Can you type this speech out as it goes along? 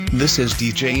This is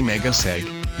DJ Megaseg,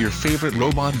 your favorite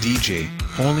robot DJ,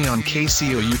 only on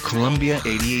KCOU Columbia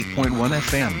 88.1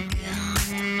 FM.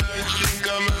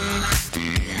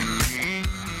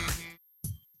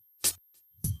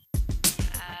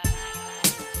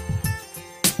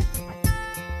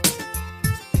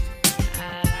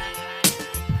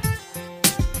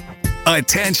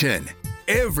 Attention!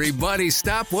 Everybody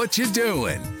stop what you're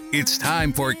doing. It's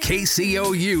time for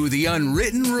KCOU The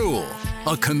Unwritten Rule,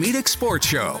 a comedic sports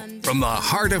show from the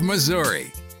heart of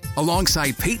Missouri.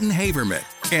 Alongside Peyton Haverman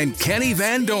and Kenny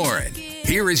Van Doren,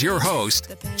 here is your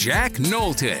host, Jack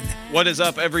Knowlton. What is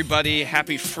up, everybody?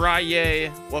 Happy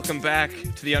Friday. Welcome back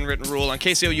to The Unwritten Rule on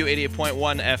KCOU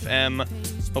 88.1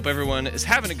 FM. Hope everyone is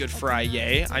having a good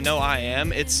Friday. I know I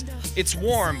am. It's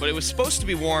warm, but it was supposed to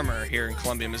be warmer here in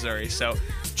Columbia, Missouri. So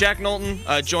Jack Knowlton,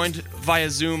 joined via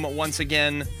Zoom once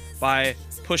again by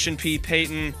Pushin' P,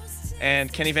 Peyton,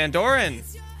 and Kenny Van Doren.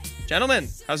 Gentlemen,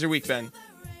 how's your week been?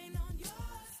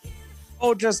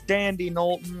 Oh, just dandy,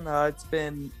 Knowlton. It's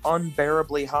been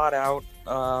unbearably hot out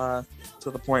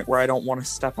to the point where I don't want to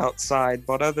step outside.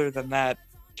 But other than that,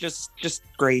 just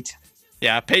great.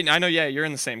 Yeah, Peyton, I know, you're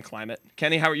in the same climate.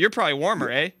 Kenny, you're probably warmer,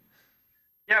 eh?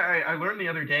 Yeah, I learned the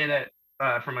other day that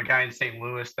from a guy in St.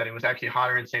 Louis that it was actually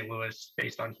hotter in St. Louis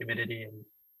based on humidity and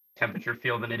temperature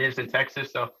field than it is in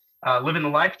Texas. So living the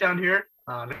life down here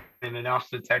in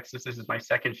Austin, Texas. This is my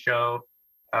second show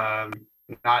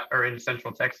in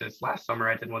Central Texas. Last summer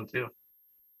I did one too.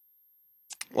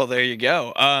 Well, there you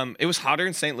go. It was hotter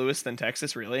in St. Louis than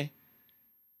Texas, really?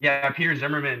 Yeah, Peter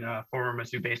Zimmerman, former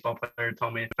Mizzou baseball player,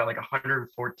 told me it felt like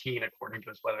 114 according to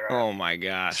his weather app. Oh my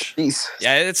gosh. Jeez.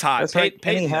 Yeah, it's hot. That's right.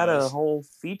 Penny had a whole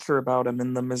feature about him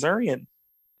in the Missourian.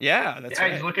 Yeah, that's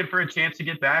right. He's looking for a chance to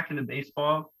get back into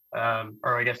baseball,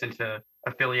 or I guess into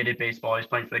affiliated baseball. He's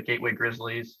playing for the Gateway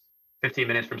Grizzlies, 15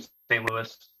 minutes from St.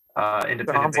 Louis, independent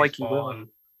Sounds like he baseball. will.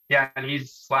 And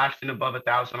he's slashed in above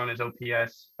 1,000 on his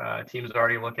OPS. Teams are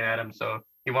already looking at him, so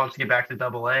he wants to get back to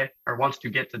AA, or wants to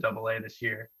get to AA this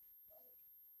year.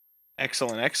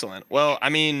 Excellent. Well, I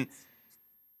mean,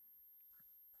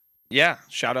 yeah,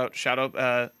 shout out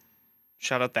the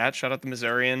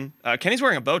Missourian. Kenny's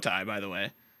wearing a bow tie, by the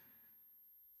way.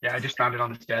 Yeah, I just found it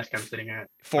on this desk I'm sitting at.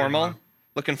 Formal,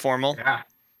 looking formal. Yeah.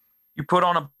 You put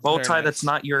on a bow Very tie nice. That's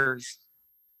not yours.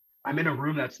 I'm in a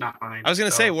room that's not mine. I was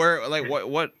gonna so- say,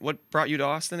 what brought you to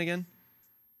Austin again?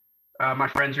 My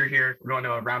friends are here. We're going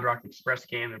to a Round Rock Express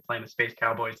game. They're playing the Space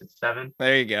Cowboys at 7.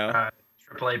 There you go.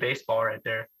 AAA baseball right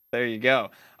there. There you go.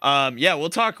 We'll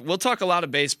talk a lot of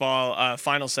baseball.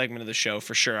 Final segment of the show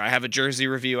for sure. I have a jersey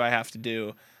review I have to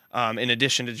do in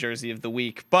addition to Jersey of the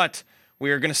Week. But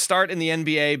we are going to start in the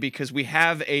NBA because we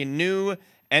have a new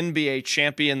NBA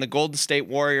champion, the Golden State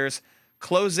Warriors,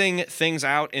 closing things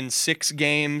out in 6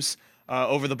 games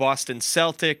over the Boston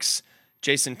Celtics.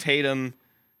 Jason Tatum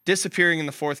disappearing in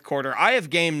the fourth quarter. I have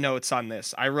game notes on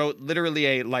this. I wrote literally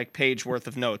a page worth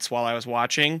of notes while I was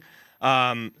watching.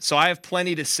 So I have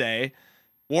plenty to say.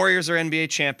 Warriors are NBA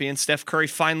champions. Steph Curry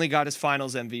finally got his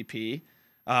finals MVP.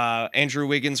 Andrew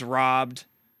Wiggins robbed.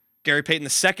 Gary Payton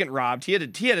II robbed. He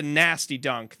had a nasty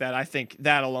dunk that I think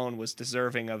that alone was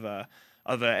deserving of a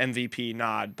MVP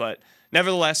nod. But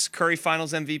nevertheless, Curry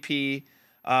finals MVP.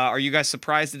 Are you guys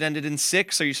surprised it ended in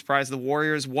 6? Are you surprised the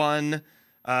Warriors won?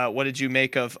 What did you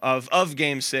make of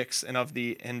Game 6 and of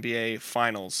the NBA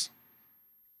finals?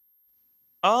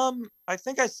 I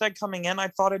think I said coming in I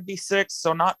thought it'd be 6,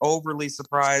 so not overly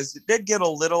surprised. It did get a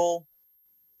little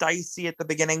dicey at the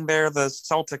beginning there. The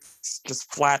Celtics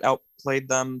just flat outplayed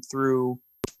them through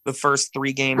the first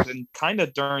 3 games and kind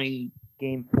of during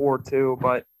game 4 too,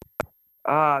 but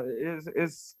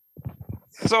is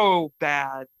so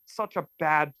bad. Such a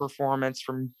bad performance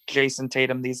from Jason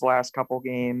Tatum these last couple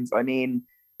games. I mean,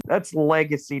 that's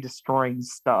legacy destroying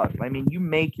stuff. I mean, you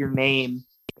make your name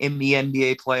in the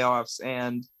NBA playoffs,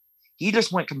 and he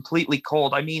just went completely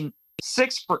cold. I mean,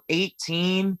 6 for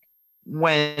 18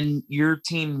 when your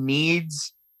team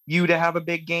needs you to have a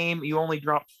big game. You only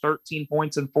dropped 13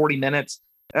 points in 40 minutes.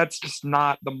 That's just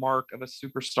not the mark of a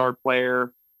superstar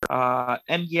player.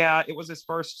 And yeah, it was his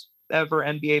first ever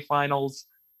NBA Finals.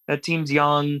 That team's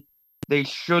young. They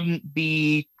shouldn't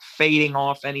be fading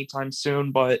off anytime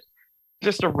soon, but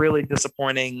just a really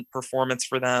disappointing performance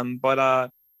for them.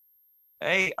 But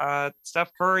hey,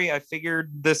 Steph Curry, I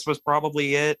figured this was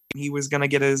probably it. He was going to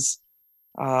get his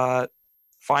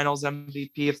finals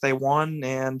MVP if they won,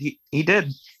 and he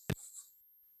did.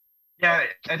 Yeah,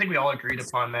 I think we all agreed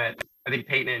upon that. I think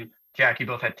Peyton and Jack, you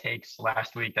both had takes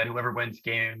last week that whoever wins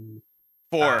game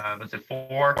 4. Was it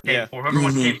 4? Game Yeah. 4. Whoever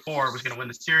won game 4 was going to win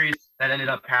the series. That ended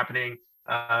up happening.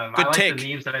 I like take.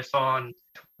 the memes that I saw on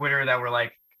Twitter that were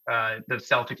like, the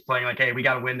Celtics playing like, hey, we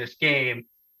got to win this game.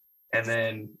 And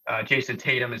then Jason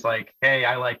Tatum is like, hey,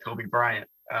 I like Kobe Bryant.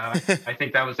 I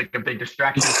think that was like a big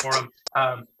distraction for him.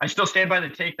 I still stand by the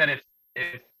take that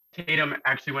if Tatum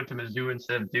actually went to Mizzou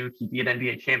instead of Duke, he'd be an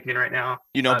NBA champion right now.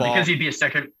 Because he'd be a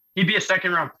second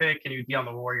round pick and he'd be on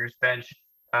the Warriors bench.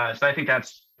 So I think that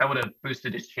would have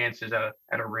boosted his chances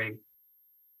at a ring.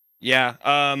 Yeah.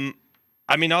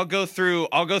 I mean, I'll go through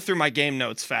my game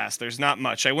notes fast. There's not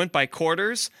much. I went by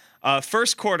quarters.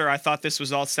 First quarter, I thought this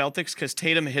was all Celtics because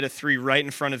Tatum hit a 3 right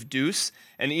in front of Deuce,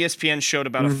 and ESPN showed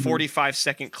about a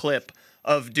 45-second clip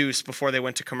of Deuce before they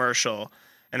went to commercial,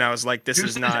 and I was like, "This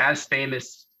Deuce is not as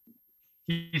famous.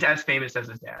 He's as famous as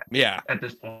his dad. Yeah. At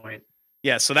this point.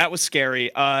 Yeah, so that was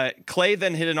scary. Clay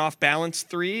then hit an off-balance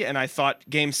 3, and I thought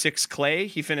Game 6 Clay,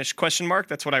 he finished ?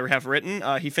 That's what I have written.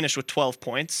 He finished with 12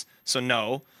 points, so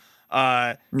no.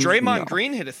 Draymond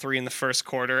Green hit a 3 in the first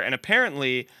quarter, and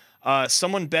apparently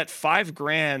someone bet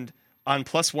 $5,000 on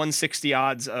plus 160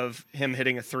 odds of him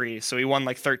hitting a 3, so he won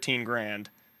like $13,000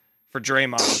 for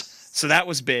Draymond. So that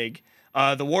was big.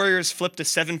 The Warriors flipped a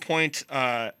 7-point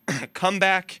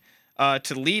comeback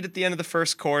to lead at the end of the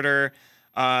first quarter.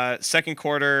 Second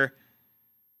quarter,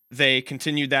 they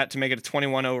continued that to make it a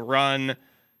 21-0 run.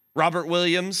 Robert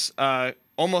Williams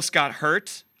almost got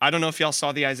hurt. I don't know if y'all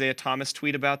saw the Isaiah Thomas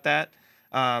tweet about that.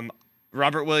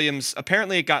 Robert Williams,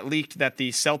 apparently it got leaked that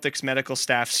the Celtics medical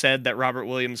staff said that Robert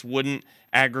Williams wouldn't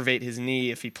aggravate his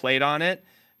knee if he played on it,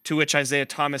 to which Isaiah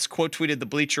Thomas quote tweeted the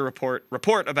Bleacher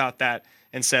Report about that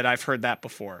and said, "I've heard that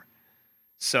before."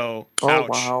 So, ouch.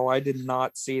 Wow, I did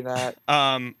not see that.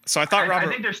 So I thought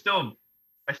Robert...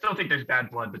 I still think there's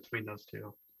bad blood between those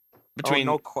two.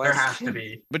 No question. There has to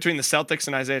be. Between the Celtics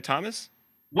and Isaiah Thomas?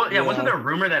 Well, yeah, wasn't there a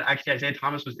rumor that actually Isaiah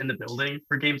Thomas was in the building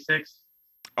for Game 6?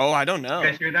 Oh, I don't know. You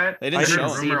guys hear that? They didn't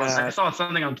show him. I saw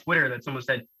something on Twitter that someone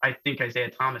said, I think Isaiah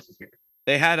Thomas is here.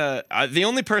 They had the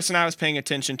only person I was paying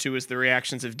attention to was the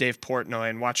reactions of Dave Portnoy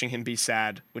and watching him be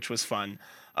sad, which was fun.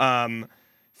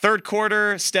 Third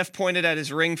quarter, Steph pointed at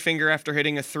his ring finger after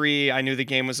hitting a 3. I knew the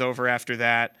game was over after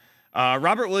that.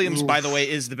 Robert Williams, by the way,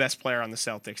 is the best player on the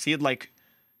Celtics. He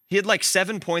had like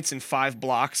 7 points and 5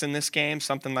 blocks in this game,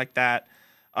 something like that.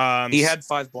 He had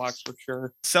 5 blocks for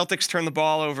sure. Celtics turned the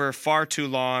ball over far too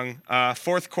long.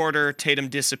 Fourth quarter, Tatum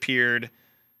disappeared.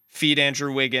 Feed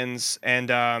Andrew Wiggins.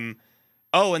 And and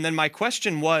then my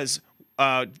question was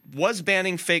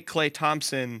banning fake Klay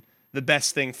Thompson the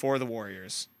best thing for the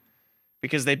Warriors?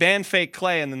 Because they banned fake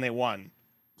Klay and then they won.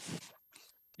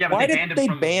 Yeah, but why they did they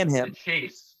ban him?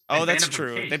 Chase. Oh, that's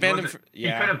true. They banned him.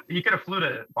 He could have flew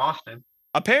to Boston.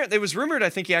 Apparently, it was rumored. I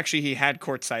think he had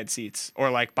courtside seats or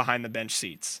like behind the bench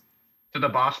seats. To the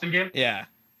Boston game? Yeah,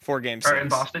 4 games. Or in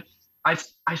Boston. I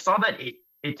saw that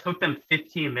it took them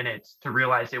 15 minutes to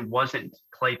realize it wasn't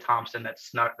Klay Thompson that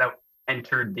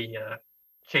entered the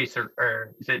Chase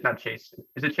or is it not Chase?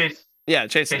 Is it Chase? Yeah,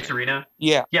 Chase Arena.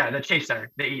 Yeah, the Chase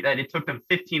Center. That it took them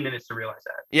 15 minutes to realize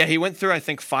that. Yeah, he went through I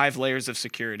think 5 layers of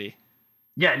security.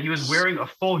 Yeah, and he was wearing a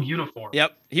full uniform.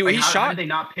 Yep. He shot. How did they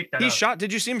not pick that up? He shot.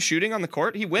 Did you see him shooting on the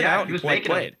court? He went out and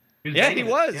played. He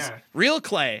was. Yeah. Real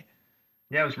Klay.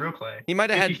 Yeah, it was real Klay. He might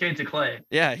have had shades of Klay.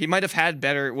 Yeah, he might have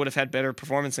would have had better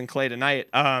performance than Klay tonight.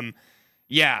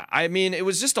 Yeah, I mean, it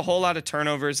was just a whole lot of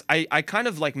turnovers. I kind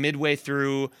of like midway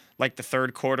through like the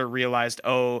third quarter realized,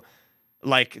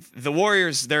 like the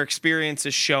Warriors, their experience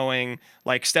is showing.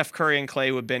 Like Steph Curry and Klay,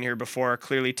 who have been here before, are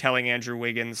clearly telling Andrew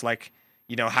Wiggins like,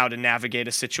 how to navigate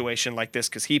a situation like this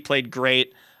because he played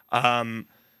great. Robbed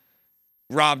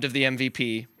of the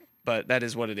MVP, but that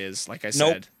is what it is. Like I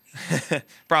said,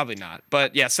 probably not.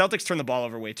 But yeah, Celtics turned the ball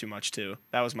over way too much too.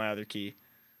 That was my other key.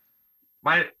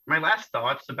 My last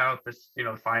thoughts about this,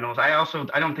 finals. I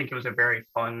don't think it was a very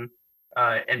fun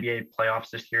NBA playoffs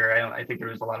this year. I think there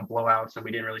was a lot of blowouts and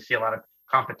we didn't really see a lot of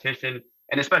competition.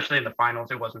 And especially in the finals,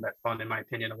 it wasn't that fun in my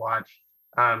opinion to watch.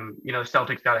 The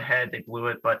Celtics got ahead, they blew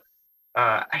it, but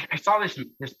I saw this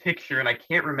picture and I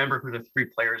can't remember who the 3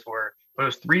 players were, but it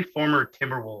was 3 former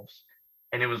Timberwolves,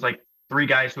 and it was like 3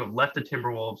 guys who have left the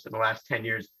Timberwolves in the last 10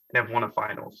 years and have won a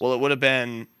finals. Well, it would have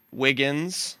been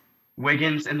Wiggins,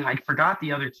 and I forgot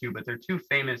the other 2, but they're 2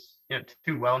 famous,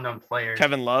 2 well-known players.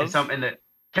 Kevin Love. And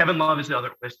Kevin Love is the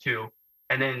other. There's 2,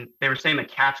 and then they were saying the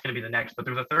Cat's going to be the next, but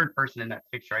there was a 3rd person in that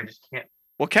picture. I just can't.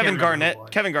 Well, Kevin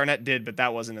Garnett did, but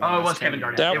that wasn't in the last 10 years. Oh, it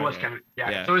was Kevin Garnett. It was Kevin.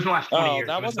 Yeah. So it was in the last 20 years.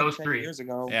 That was those 10 3 years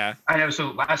ago. Yeah. I know. So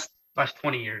last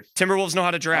 20 years. Timberwolves know how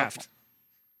to draft.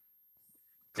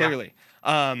 Clearly.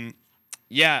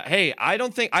 Yeah. Hey,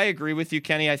 I agree with you,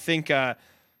 Kenny. I think,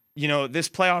 this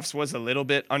playoffs was a little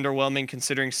bit underwhelming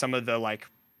considering some of the like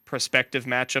prospective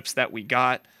matchups that we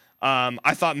got.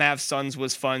 I thought Mavs Suns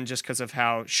was fun just because of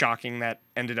how shocking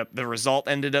the result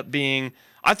ended up being.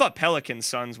 I thought Pelicans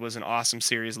Suns was an awesome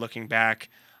series looking back.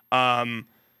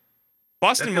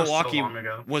 Boston Milwaukee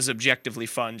was objectively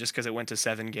fun just because it went to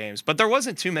 7 games, but there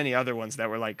wasn't too many other ones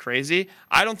that were like crazy.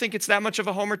 I don't think it's that much of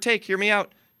a homer take. Hear me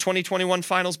out. 2021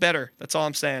 finals better. That's all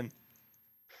I'm saying.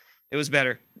 It was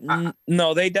better.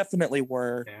 No, they definitely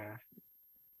were. Yeah.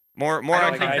 More.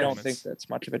 I don't think that's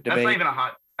much of a debate. That's not even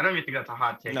I don't even think that's a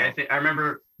hot take. No. I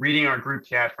remember reading our group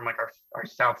chat from like our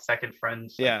South Second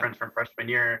friends, friends from freshman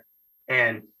year,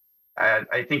 and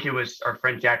I think it was our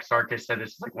friend Jack Sarkis said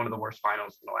this is like one of the worst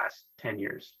finals in the last 10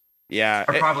 years. Yeah.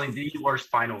 Or probably the worst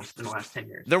finals in the last 10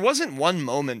 years. There wasn't one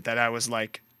moment that I was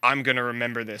like, I'm going to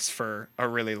remember this for a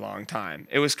really long time.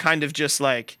 It was kind of just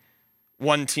like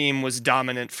one team was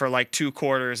dominant for like 2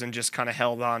 quarters and just kind of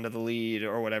held on to the lead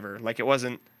or whatever. Like it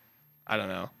wasn't, I don't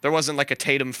know. There wasn't like a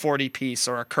Tatum 40 piece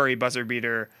or a Curry buzzer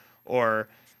beater or,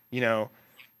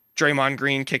 Draymond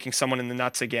Green kicking someone in the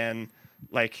nuts again.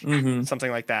 Like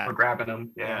something like that. Or grabbing them.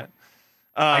 Yeah.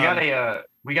 Yeah.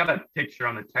 We got a picture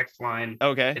on the text line.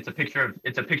 Okay. It's a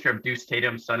picture of Deuce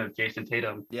Tatum, son of Jason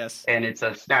Tatum. Yes. And it's a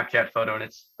Snapchat photo,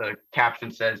 and the caption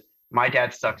says, "My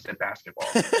dad sucks at basketball."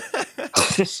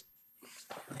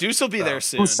 Deuce will be there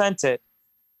soon. Who sent it?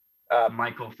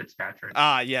 Michael Fitzpatrick.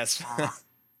 Yes.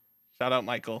 Shout out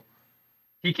Michael.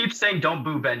 He keeps saying, "Don't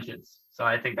boo vengeance." So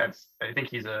I think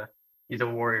he's a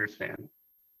Warriors fan.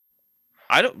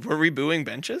 Were we booing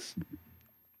benches?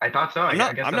 I thought so. I'm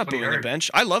I guess not that's booing the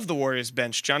bench. I love the Warriors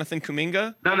bench. Jonathan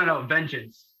Kuminga. No,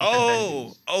 vengeance.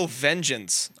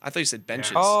 Vengeance. I thought you said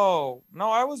benches. Yeah. Oh, no,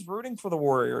 I was rooting for the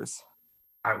Warriors.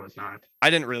 I was not. I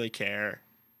didn't really care.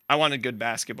 I wanted good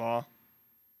basketball.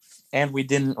 And we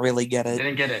didn't really get it.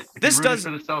 Didn't get it. If This you rooted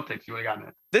for the Celtics, you would have gotten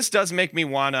it. This does make me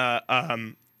want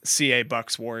to see a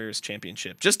Bucks Warriors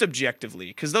championship, just objectively,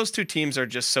 because those two teams are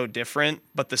just so different.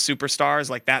 But the superstars,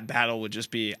 like that battle, would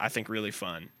just be, I think, really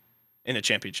fun in a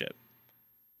championship.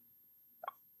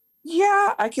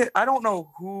 Yeah, I don't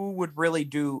know who would really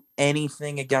do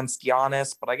anything against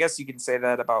Giannis, but I guess you can say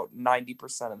that about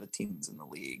 90% of the teams in the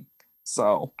league.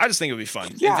 So I just think it would be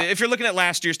fun. Yeah. If you're looking at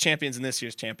last year's champions and this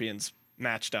year's champions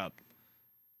matched up,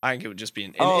 I think it would just be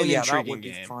an intriguing that would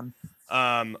game. Be fun.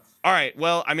 All right.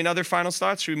 Well, I mean, other final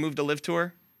thoughts. Should we move to Live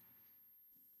Tour?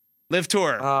 Live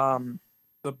Tour.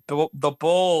 The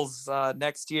Bulls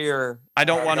next year. I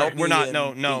don't want to. We're not.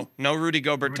 No Rudy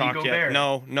Gobert talk Gobert. yet.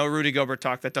 No Rudy Gobert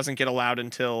talk. That doesn't get allowed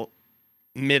until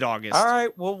mid-August. All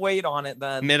right, we'll wait on it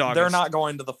then. Mid-August. They're not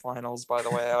going to the finals, by the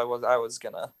way. I was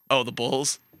gonna. Oh, the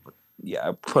Bulls.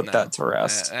 Yeah, put that to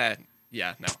rest.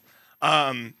 Yeah,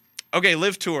 no. Okay,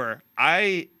 Live Tour.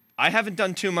 I haven't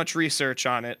done too much research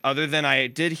on it, other than I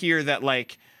did hear that,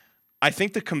 like, I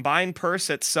think the combined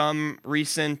purse at some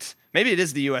recent, maybe it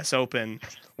is the U.S. Open,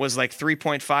 was like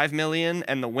 $3.5 million,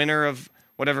 and the winner of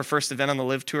whatever first event on the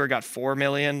Live Tour got $4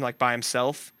 million, like by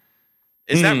himself.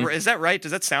 Is that right?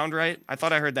 Does that sound right? I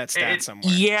thought I heard that stat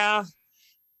somewhere. Yeah.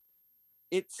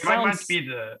 It might be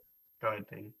the go ahead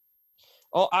thing.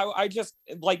 Oh, I just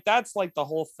like that's like the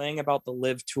whole thing about the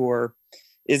Live Tour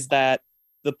is that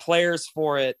the players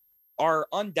for it are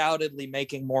undoubtedly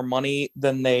making more money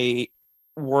than they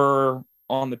were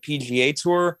on the PGA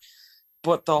Tour.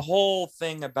 But the whole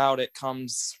thing about it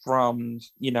comes from,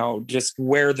 just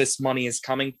where this money is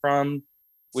coming from,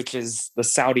 which is the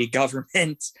Saudi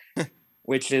government,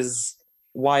 which is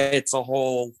why it's a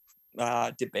whole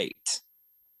debate.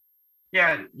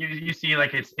 Yeah, you see,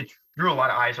 like it drew a lot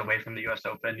of eyes away from the U.S.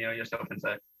 Open. U.S. Open's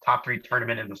a top 3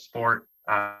 tournament in the sport.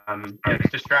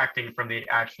 It's distracting from the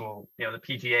actual, the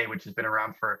PGA, which has been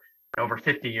around for over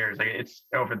 50 years. Like it's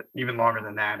even longer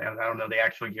than that. And I don't know the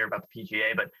actual year about the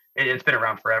PGA, but it's been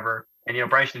around forever. And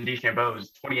Bryson DeChambeau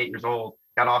is 28 years old,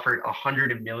 got offered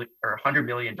 $100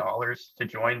 million to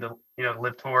join the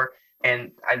Live Tour.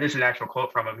 And this is an actual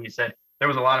quote from him. He said, "There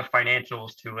was a lot of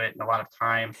financials to it and a lot of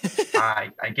time.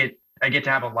 I get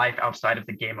to have a life outside of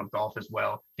the game of golf as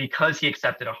well," because he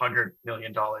accepted $100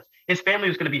 million. His family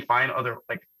was going to be fine.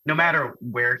 No matter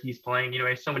where he's playing, he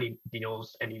has so many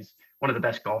deals, and he's one of the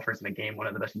best golfers in the game, one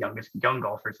of the best young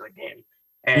golfers in the game.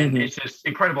 And it's just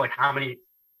incredible, like how many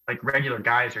regular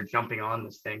guys are jumping on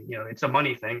this thing. It's a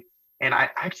money thing. And I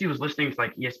actually was listening to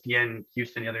ESPN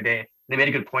Houston the other day. And they made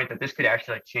a good point that this could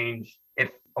actually change if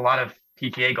a lot of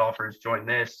PGA golfers join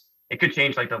this. It could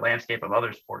change the landscape of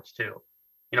other sports too.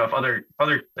 If other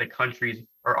countries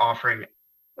are offering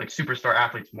superstar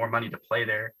athletes more money to play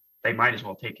there, they might as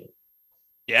well take it.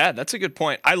 Yeah, that's a good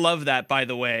point. I love that, by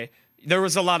the way. There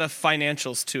was a lot of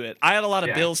financials to it. I had a lot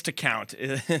of bills to count.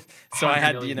 So I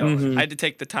had, I had to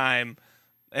take the time.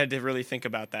 I had to really think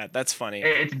about that. That's funny.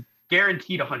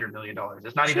 guaranteed $100 million.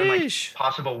 It's not even like Sheesh.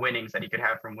 possible winnings that he could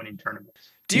have from winning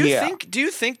tournaments. Do you Yeah.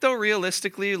 think though,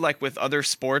 realistically, like with other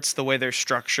sports, the way they're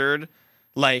structured,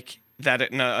 like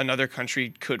that another country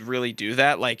could really do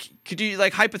that? Like, could you,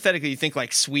 like, hypothetically, you think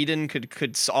like Sweden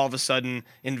could all of a sudden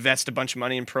invest a bunch of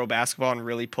money in pro basketball and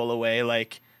really pull away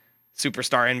like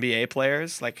superstar NBA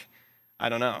players? Like, I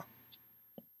don't know.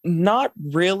 Not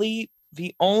really.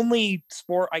 The only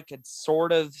sport I could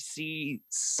sort of see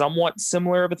somewhat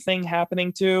similar of a thing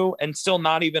happening to, and still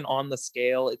not even on the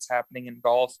scale it's happening in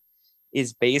golf,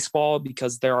 is baseball,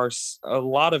 because there are a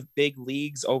lot of big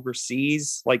leagues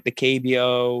overseas, like the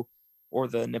KBO or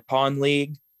the Nippon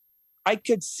League. I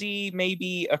could see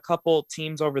maybe a couple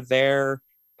teams over there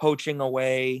poaching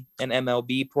away an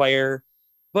MLB player,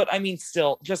 but I mean,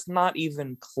 still, just not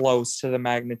even close to the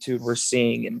magnitude we're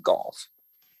seeing in golf.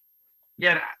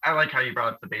 Yeah, I like how you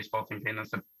brought up the baseball team thing. That's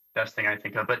the best thing I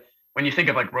think of. But when you think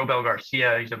of like Robel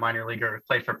Garcia, he's a minor leaguer,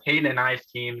 played for Peyton and I's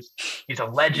teams. He's a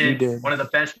He legend, did. one of the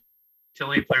best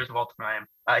utility players of all time.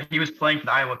 He was playing for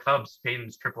the Iowa Cubs,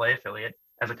 Peyton's AAA affiliate,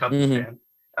 as a Cubs fan,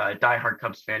 diehard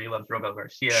Cubs fan. He loves Robel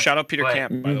Garcia. Shout out Peter But-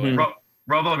 Camp, by the way.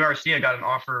 Robel Garcia got an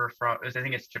offer from, I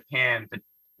think it's Japan,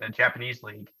 the Japanese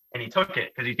league, and he took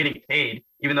it because he's getting paid,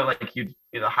 even though like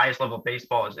the highest level of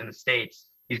baseball is in the States.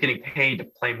 He's getting paid to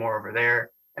play more over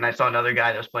there. And I saw another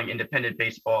guy that was playing independent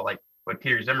baseball, like what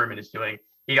Peter Zimmerman is doing.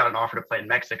 He got an offer to play in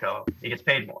Mexico. He gets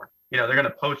paid more. They're going to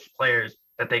poach players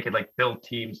that they could like build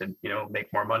teams and,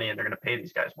 make more money, and they're going to pay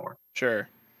these guys more. Sure.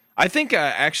 I think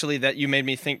actually that you made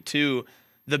me think too,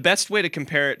 the best way to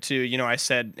compare it to, I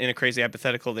said in a crazy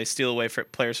hypothetical, they steal away for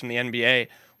players from the NBA.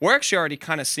 We're actually already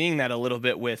kind of seeing that a little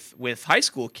bit with high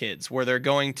school kids, where they're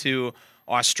going to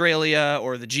Australia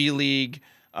or the G League,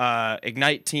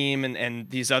 Ignite team, and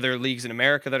these other leagues in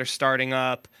America that are starting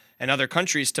up, and other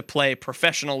countries to play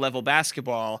professional level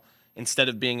basketball instead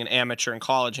of being an amateur in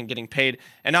college and getting paid.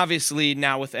 And obviously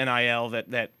now with NIL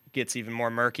that gets even more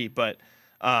murky. But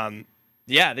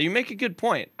yeah, you make a good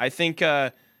point. I think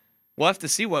we'll have to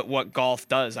see what golf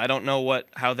does. I don't know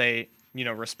how they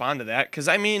respond to that, because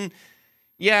I mean,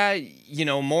 yeah,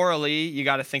 morally, you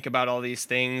got to think about all these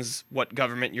things, what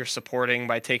government you're supporting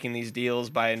by taking these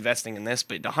deals, by investing in this.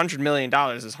 But $100 million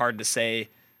is hard to say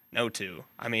no to.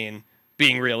 I mean,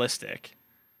 being realistic.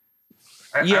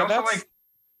 I Yeah, also that's-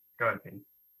 Go ahead, Peyton.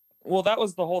 Well, that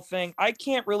was the whole thing. I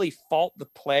can't really fault the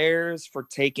players for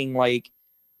taking like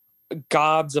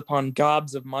gobs upon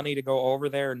gobs of money to go over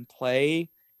there and play.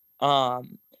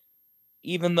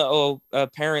 Even though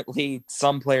apparently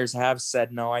some players have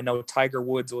said no. I know Tiger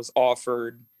Woods was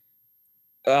offered.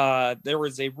 There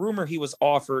was a rumor he was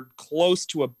offered close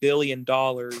to $1 billion,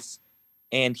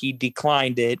 and he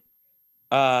declined it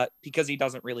because he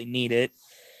doesn't really need it.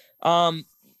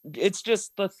 It's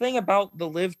just the thing about the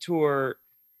Live Tour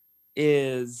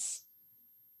is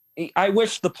I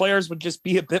wish the players would just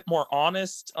be a bit more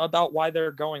honest about why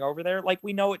they're going over there. Like,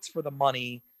 we know it's for the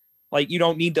money. Like, you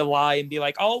don't need to lie and be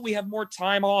like, oh, we have more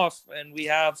time off and we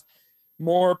have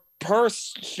more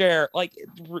purse share. Like,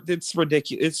 it's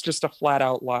ridiculous. It's just a flat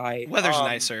out lie. Weather's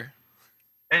nicer.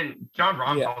 And John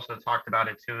Rahm Yeah. also talked about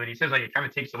it too, and he says like it kind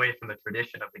of takes away from the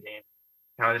tradition of the game.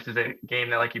 This is a game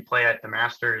that like you play at the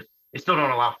Masters. They still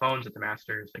don't allow phones at the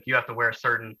Masters. Like, you have to wear a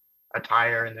certain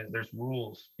attire, and then there's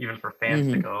rules even for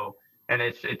fans to go, and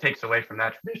it takes away from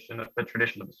that tradition, the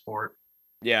tradition of the sport.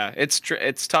 Yeah, it's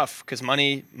tough because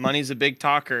money's a big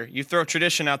talker. You throw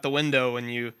tradition out the window when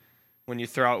you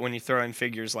throw in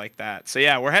figures like that. So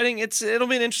yeah, it'll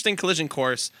be an interesting collision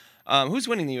course. Who's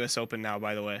winning the U.S. Open now,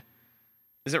 by the way?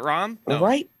 Is it Rahm? No.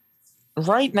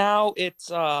 Right now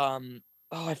it's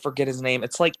I forget his name.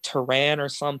 It's like Turan or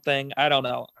something. I don't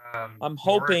know. I'm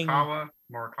hoping-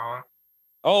 Morikawa.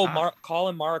 Oh,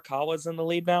 Colin Morikawa's in the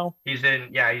lead now. He's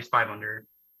 5 under.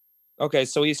 Okay,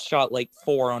 so he's shot like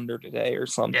 4 under today or Yeah,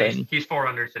 something. he's 4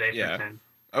 under today Yeah. for 10.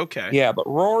 Okay. Yeah, but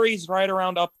Rory's right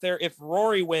around up there. If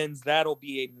Rory wins, that'll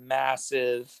be a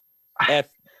massive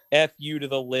FU to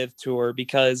the Live Tour,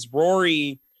 because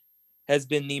Rory has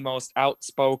been the most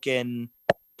outspoken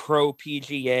pro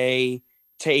PGA,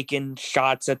 taking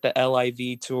shots at the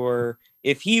LIV Tour.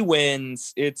 If he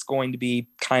wins, it's going to be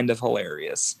kind of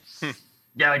hilarious.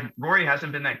 Yeah, like Rory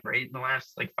hasn't been that great in the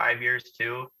last like 5 years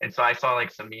too, and so I saw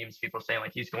like some memes, people saying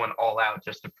like he's going all out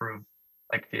just to prove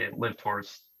like the Live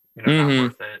Tour's not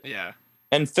worth it. Yeah.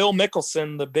 And Phil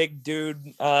Mickelson, the big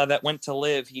dude that went to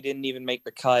Live, he didn't even make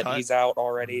the cut. He's out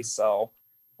already, so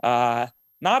not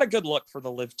a good look for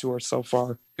the Live Tour so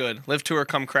far. Good. Live Tour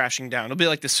come crashing down. It'll be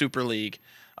like the Super League.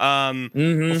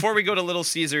 Mm-hmm. Before we go to Little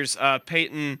Caesars,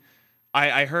 Peyton,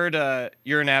 I heard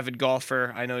you're an avid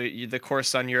golfer. I know the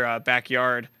course on your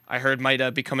backyard, I heard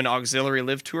might become an auxiliary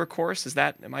live tour course.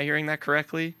 Am I hearing that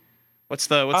correctly? What's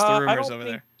the rumors I don't over think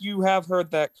there? you have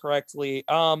heard that correctly.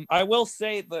 I will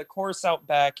say the course out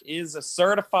back is a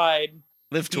certified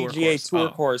Live tour PGA Tour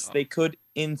course. They could,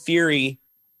 in theory,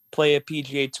 play a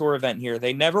PGA Tour event here.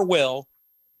 They never will,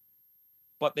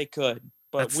 but they could.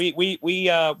 But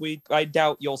I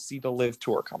doubt you'll see the Live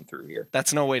Tour come through here.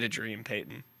 That's no way to dream,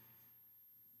 Peyton.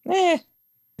 I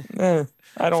don't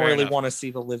really enough. want to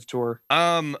see the Live Tour.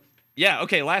 Yeah.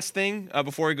 Okay. Last thing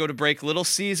before we go to break, Little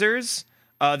Caesars.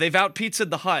 They've out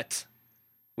pizzaed the Hut.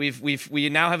 We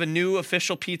now have a new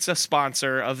official pizza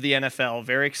sponsor of the NFL.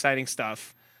 Very exciting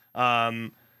stuff.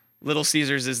 Little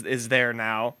Caesars is there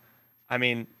now. I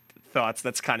mean, thoughts.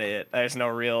 That's kind of it. There's no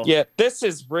real. Yeah, this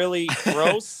is really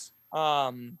gross.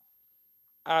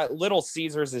 Little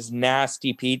Caesars is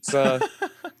nasty pizza.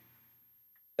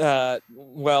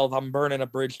 Well, I'm burning a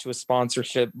bridge to a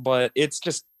sponsorship, but it's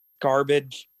just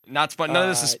garbage. None of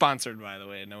this is sponsored, by the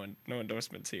way. No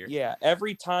endorsements here. Yeah,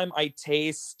 every time I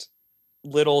taste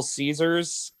Little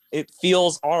Caesars, it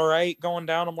feels all right going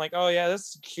down. I'm like, oh yeah, this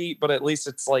is cheap, but at least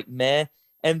it's like meh.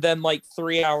 And then like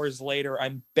 3 hours later,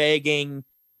 I'm begging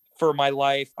for my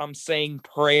life. I'm saying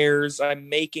prayers. I'm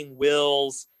making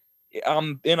wills.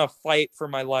 I'm in a fight for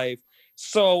my life.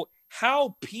 So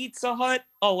how Pizza Hut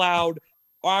allowed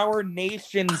our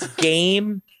nation's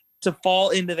game to fall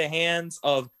into the hands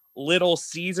of Little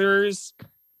Caesars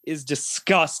is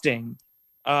disgusting.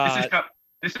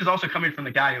 This is also coming from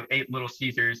the guy who ate Little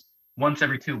Caesars once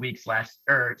every 2 weeks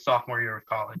sophomore year of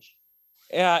college.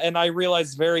 Yeah, and I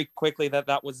realized very quickly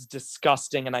that was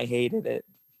disgusting and I hated it.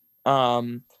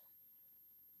 But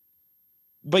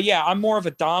yeah, I'm more of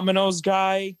a Domino's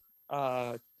guy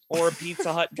or a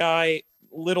Pizza Hut guy.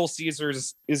 Little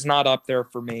Caesars is not up there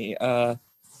for me.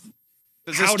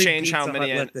 Does this change how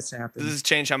many? Let this happen? Does this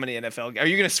change how many NFL? Are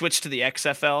you going to switch to the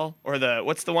XFL or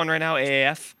what's the one right now?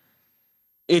 AAF?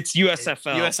 It's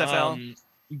USFL. USFL.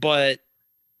 But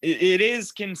it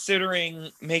is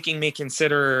making me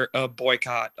consider a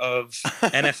boycott of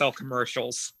NFL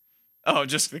commercials. Oh,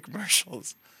 just the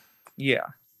commercials. Yeah.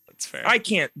 That's fair. I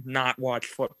can't not watch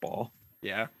football.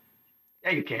 Yeah.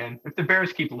 Yeah, you can. If the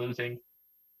Bears keep losing,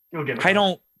 you'll get it. I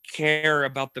don't care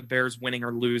about the Bears winning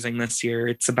or losing this year.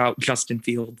 It's about Justin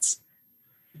Fields.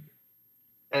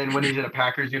 And when he's in a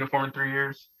Packers uniform in 3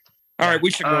 years. All right,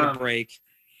 we should go to break.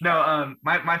 No,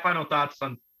 my final thoughts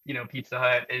on Pizza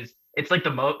Hut is it's like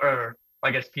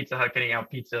Pizza Hut getting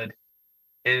out pizzaed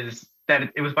is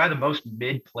that it was by the most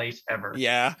mid place ever.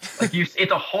 Yeah. Like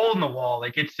it's a hole in the wall.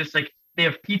 Like it's just like they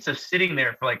have pizza sitting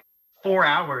there for like 4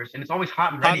 hours and it's always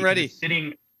hot and ready. Hot and ready.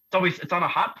 It's on a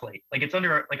hot plate. Like it's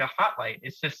under like a hot light.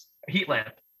 It's just a heat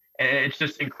lamp. And it's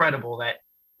just incredible that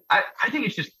I think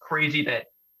it's just crazy that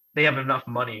they have enough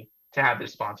money to have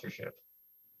this sponsorship.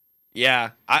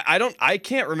 Yeah. I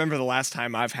can't remember the last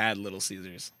time I've had Little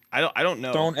Caesars. I don't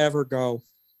know. Don't ever go.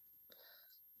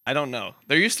 I don't know.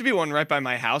 There used to be one right by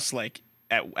my house, like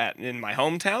in my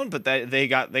hometown, but they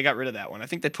got rid of that one. I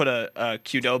think they put a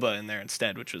Qdoba in there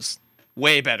instead, which was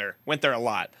way better. Went there a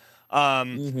lot.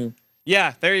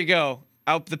 Yeah, there you go.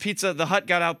 The Hut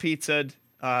got out pizzaed.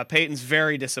 Peyton's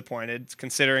very disappointed,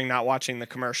 considering not watching the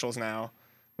commercials now,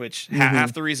 which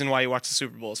half the reason why you watch the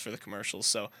Super Bowl is for the commercials.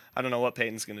 So I don't know what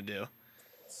Peyton's gonna do.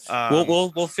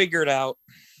 We'll figure it out.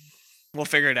 We'll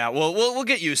figure it out. We'll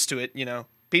get used to it.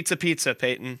 Pizza,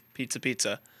 Peyton.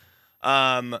 Pizza.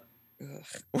 We're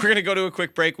gonna go to a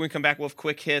quick break. When we come back, we'll have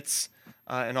quick hits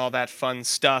and all that fun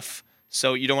stuff.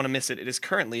 So you don't want to miss it. It is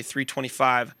currently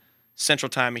 3:25 Central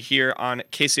Time here on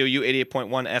KCOU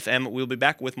 88.1 FM. We'll be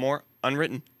back with more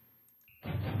Unwritten.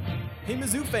 Hey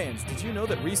Mizzou fans, did you know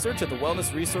that research at the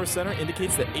Wellness Resource Center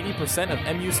indicates that 80% of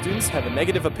MU students have a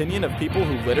negative opinion of people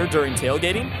who litter during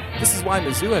tailgating? This is why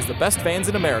Mizzou has the best fans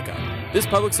in America. This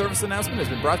public service announcement has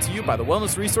been brought to you by the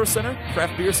Wellness Resource Center,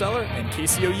 Craft Beer Cellar, and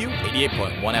KCOU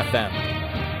 88.1 FM.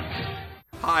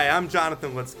 Hi, I'm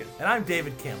Jonathan Litzkin. And I'm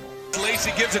David Campbell.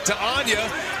 Lacey gives it to Anya.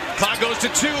 Clock goes to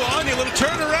 2. Anya, little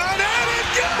turnaround, and it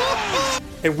goes!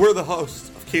 And we're the hosts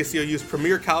of KCOU's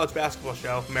premier college basketball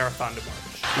show, Marathon to March.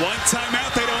 One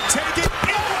timeout, they don't take it.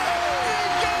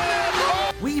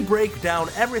 We break down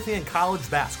everything in college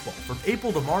basketball from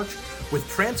April to March with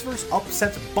transfers,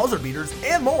 upsets, buzzer beaters,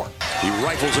 and more. He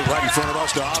rifles it right in front of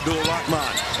us to Abdul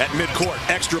Rahman at midcourt.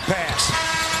 Extra pass.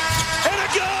 And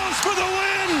it goes for the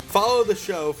win! Follow the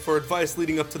show for advice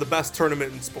leading up to the best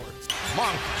tournament in sports.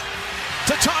 Monk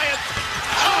to tie it.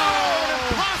 Oh, an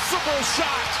impossible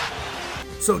shot!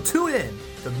 So tune in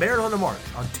to Marathon to March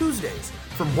on Tuesdays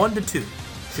from 1 to 2.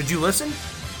 Should you listen?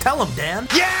 Tell him, Dan.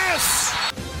 Yes!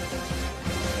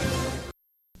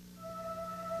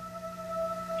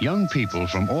 Young people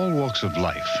from all walks of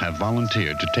life have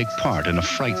volunteered to take part in a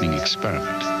frightening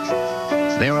experiment.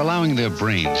 They are allowing their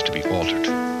brains to be altered.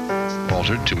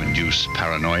 Altered to induce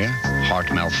paranoia,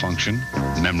 heart malfunction,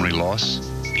 memory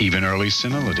loss, even early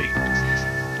senility.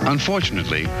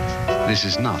 Unfortunately, this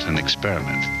is not an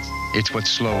experiment. It's what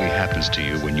slowly happens to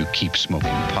you when you keep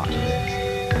smoking pot.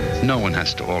 No one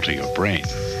has to alter your brain.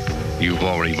 You've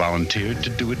already volunteered to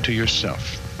do it to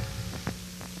yourself.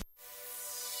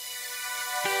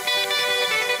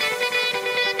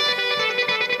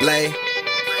 Lay.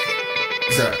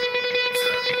 Sir.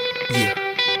 Yeah.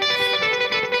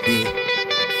 Yeah.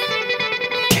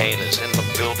 Kane is in the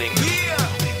building.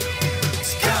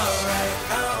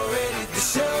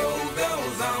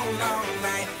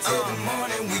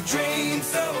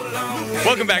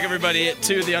 Welcome back, everybody,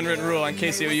 to The Unwritten Rule on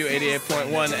KCOU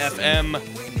 88.1 FM.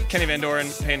 Kenny Van Doren,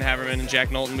 Peyton Haverman, and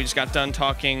Jack Knowlton. We just got done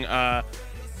talking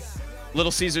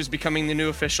Little Caesars becoming the new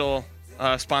official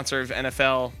sponsor of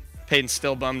NFL. Peyton's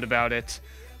still bummed about it.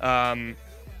 NBA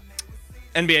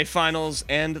Finals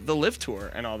and the Live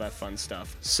Tour and all that fun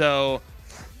stuff. So,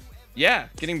 yeah,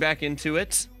 getting back into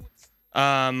it.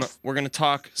 We're going to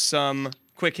talk some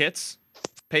quick hits.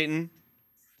 Peyton,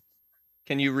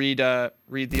 can you read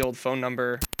the old phone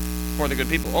number for the good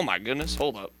people? Oh, my goodness.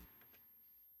 Hold up.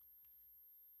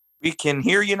 We can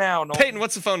hear you now, Knowlton. Peyton,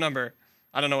 what's the phone number?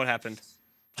 I don't know what happened.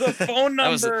 The phone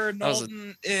number,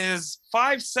 Knowlton, is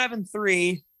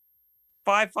 573-557.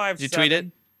 Did you tweet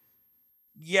it?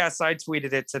 Yes, I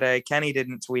tweeted it today. Kenny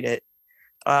didn't tweet it.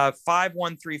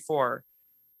 5134.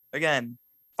 Again,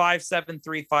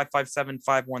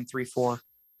 573-557-5134.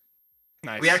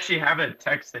 Nice. We actually have a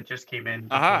text that just came in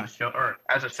before the show, or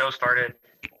as the show started.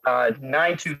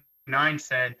 929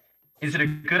 said, "Is it a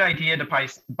good idea to buy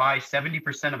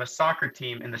 70% of a soccer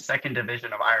team in the second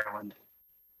division of Ireland?"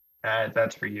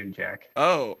 That's for you, Jack.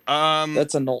 Oh,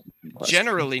 that's a Knowlton question.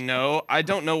 Generally, no. I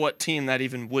don't know what team that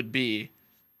even would be.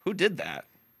 Who did that?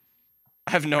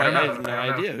 I have no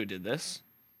idea who did this.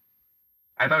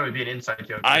 I thought it would be an inside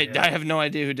joke. I have no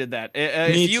idea who did that.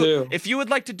 Me too. If you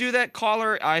would like to do that,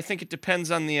 caller, I think it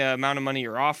depends on the amount of money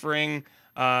you're offering.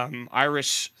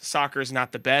 Irish soccer is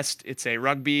not the best. It's a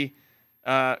rugby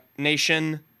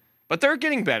nation, but they're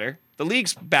getting better. The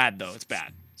league's bad, though. It's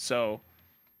bad. So,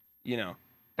 you know.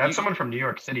 That's someone from New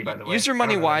York City, by the way. Use your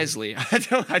money wisely. I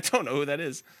don't know who that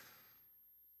is.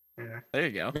 Yeah. There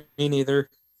you go. Me neither.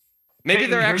 Maybe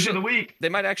Peyton, they're Jersey actually. of the week. They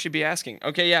might actually be asking.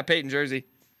 Okay, yeah, Peyton jersey.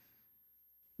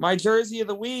 My jersey of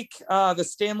the week, the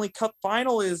Stanley Cup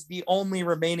Final is the only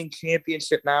remaining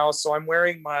championship now, so I'm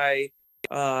wearing my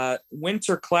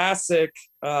Winter Classic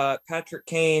Patrick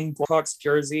Kane Blackhawks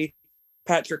jersey.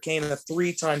 Patrick Kane, a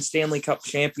 3-time Stanley Cup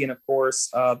champion, of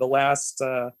course, the last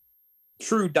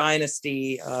true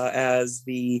dynasty, as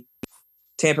the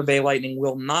Tampa Bay Lightning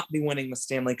will not be winning the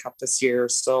Stanley Cup this year.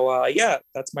 So, yeah,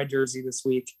 that's my jersey this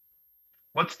week.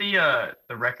 What's the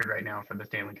record right now for the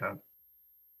Stanley Cup?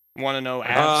 Want to know?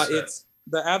 Avs? It's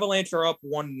the Avalanche are up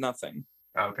 1-0.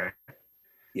 Okay.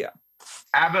 Yeah.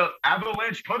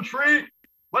 Avalanche country,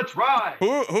 let's ride. Who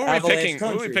are we Avalanche picking? Who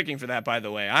are we country. picking for that? By the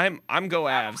way, I'm go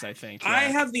Avs. I think. I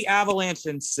yeah. have the Avalanche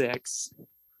in 6.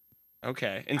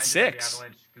 Okay, in I do have 6.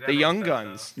 Avalanche, 'cause The Young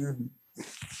everyone says Guns.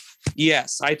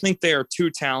 Yes, I think they are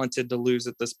too talented to lose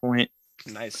at this point.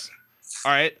 Nice.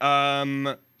 All right.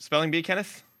 Spelling bee,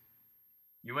 Kenneth.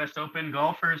 U.S. Open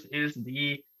golfers is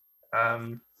the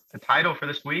title for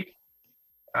this week.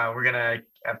 We're gonna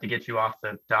have to get you off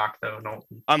the dock, though,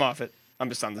 Knowlton. I'm off it. I'm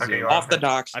just on the Okay, Zoom. you're Off the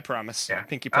docks. I promise. Yeah.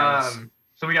 Pinky promise.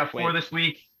 So we got 4 Wait. this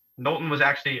week. Knowlton was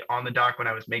actually on the dock when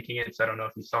I was making it, so I don't know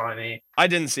if you saw any. I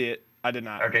didn't see it. I did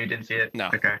not. Okay, you didn't see it? No.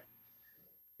 Okay.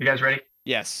 You guys ready?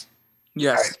 Yes.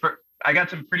 Yes. All right, I got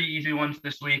some pretty easy ones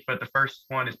this week, but the first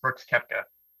one is Brooks Koepka.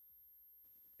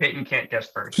 Peyton can't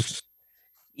guess first.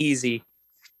 Easy.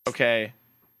 Okay.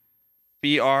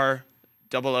 BROOKS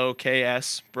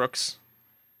Brooks.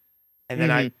 And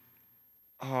then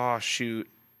oh shoot.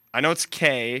 I know it's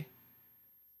K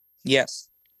Yes.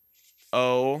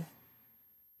 O.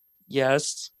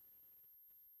 Yes.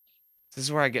 This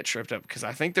is where I get tripped up because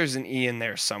I think there's an E in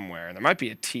there somewhere. There might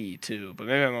be a T too, but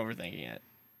maybe I'm overthinking it.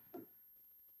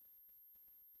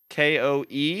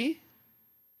 KOE?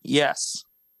 Yes.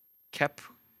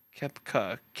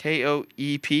 Kepka.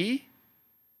 KOEP?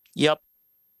 Yep.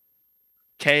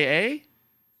 KA?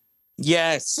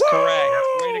 Yes. Woo! Correct.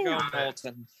 Way to go, Got it.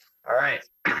 Bolton. All right.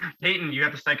 Peyton, you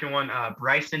got the second one.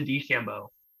 Bryson DeChambeau.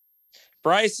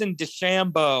 Bryson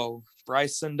DeChambeau.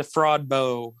 Bryson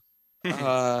DeFraudbeau.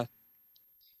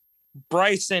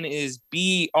 Bryson is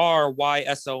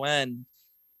Bryson.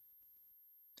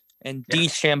 And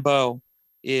DeChambeau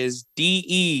is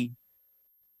DE.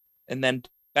 And then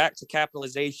back to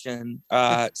capitalization,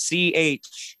 CHAMBEAO.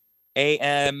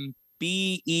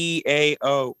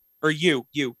 Or U.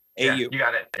 Yeah, you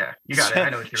got it. Yeah, you got it. I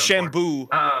know what you're Shampoo.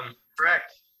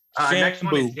 Correct. Next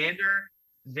one is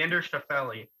Xander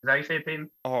Schauffele. Is that how you say it, Peyton?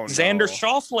 Oh, no. Xander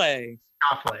Schauffele.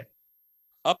 Schauffele.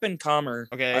 Up and comer.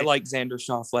 Okay. I like Xander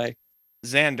Schauffele.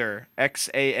 Xander.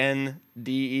 Xander.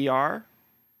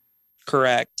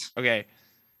 Correct. Okay.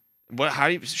 What? How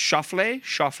do you Schauffele?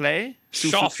 Schauffele?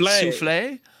 Schauffele.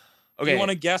 Souffle? Okay. You want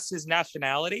to guess his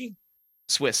nationality?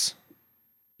 Swiss.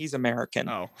 He's American.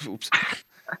 Oh, oops.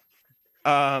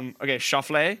 Okay,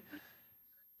 Schauffele.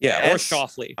 Yeah, or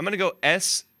Schauffele. I'm gonna go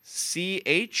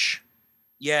SCH.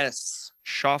 Yes.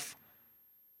 Schauff.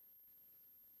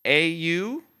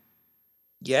 AU.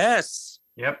 Yes.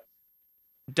 Yep.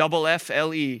 Double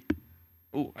FLE.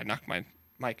 Ooh, I knocked my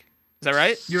mic. Is that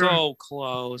right? You're so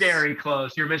close. Very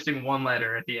close. You're missing one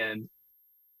letter at the end.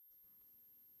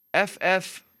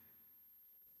 FF.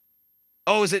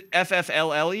 Oh, is it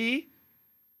FFLLE?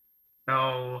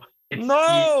 No. It's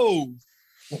No.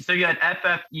 So you had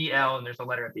FFEL and there's a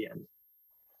letter at the end.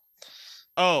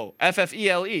 Oh,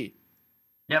 FFELE.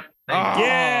 Yep. Oh,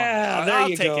 yeah, there I'll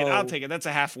you take go. it. I'll take it. That's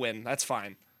a half win. That's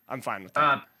fine. I'm fine with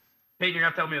that. Peyton, you're gonna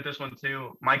have to help me with this one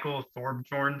too. Michael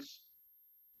Thorbjorns.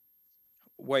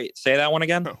 Wait, say that one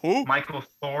again. Who? Michael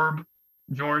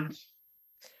Thorbjorns.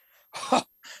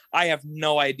 I have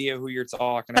no idea who you're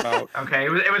talking about. Okay,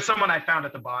 it was someone I found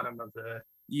at the bottom of the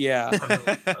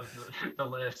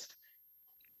list.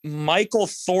 Michael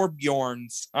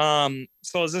Thorbjorns.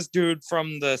 So is this dude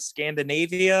from the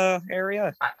Scandinavia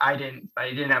area? I didn't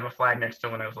have a flag next to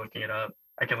him when I was looking it up.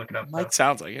 I can look it up.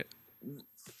 Sounds like it.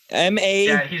 M-A.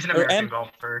 Yeah, he's an American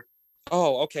golfer.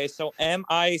 Oh, okay. So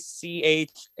Michael.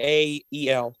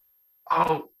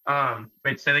 Oh,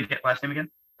 wait, say the last name again.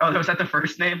 Oh, was that the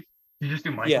first name? Did you just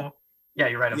do Michael? Yeah,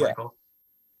 you're right, Michael.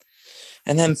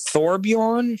 And then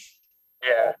Thorbjorn?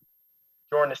 Yeah.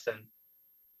 Jornison.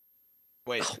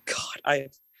 Wait. Oh God,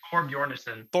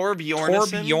 Thorbjornison.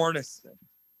 Thorbjornison.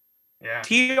 Yeah.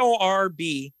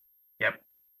 Torb. Yep.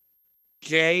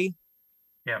 J.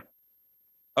 Yep.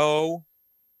 O.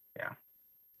 Yeah.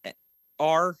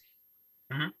 R.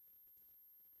 Mhm.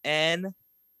 N.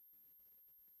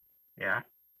 Yeah.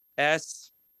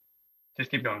 S. Just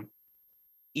keep going.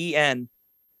 E-N.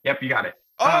 Yep, you got it.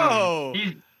 Oh.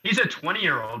 He's a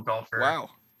 20-year-old golfer. Wow.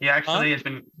 He actually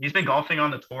he's been golfing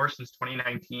on the tour since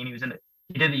 2019. He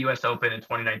did the US Open in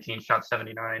 2019, shot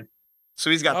 79. So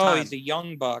he's got time. Oh, he's a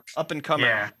young buck. Up and coming.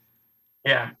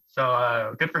 Yeah.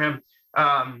 So good for him.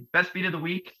 Best beat of the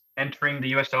week entering the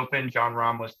US Open, Jon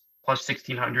Rahm was plus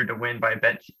 1,600 to win by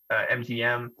Bet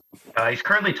MGM. He's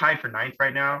currently tied for 9th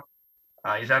right now.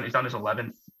 He's on his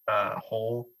 11th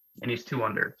hole and he's 2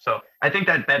 under. So I think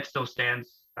that bet still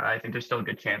stands. I think there's still a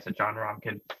good chance that Jon Rahm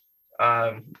can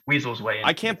weasel his way in.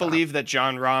 I can't believe that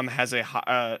Jon Rahm has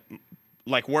a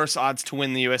worse odds to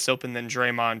win the U.S. Open than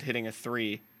Draymond hitting a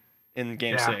 3 in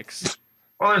Game 6.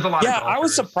 Well, there's a lot. Yeah, of I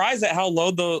was surprised at how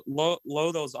low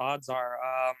those odds are.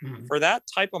 For that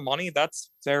type of money, that's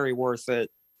very worth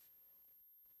it.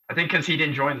 I think because he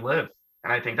didn't join Live,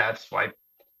 and I think that's why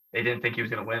they didn't think he was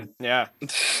going to win. Yeah.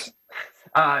 It's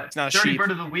not Dirty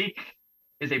Bird of the Week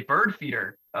is a bird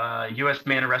feeder. U.S.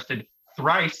 man arrested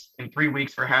thrice in 3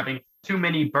 weeks for having too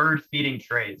many bird feeding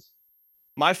trays.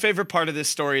 My favorite part of this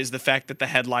story is the fact that the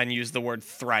headline used the word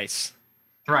thrice.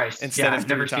 Thrice. Instead of I've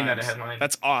never 3 seen that times. a headline.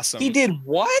 That's awesome. He did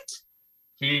what?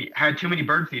 He had too many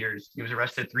bird feeders. He was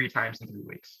arrested 3 times in 3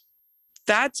 weeks.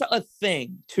 That's a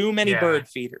thing. Too many bird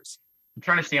feeders. I'm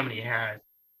trying to see how many he had.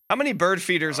 How many bird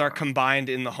feeders are combined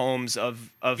in the homes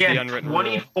of the unwritten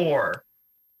 24.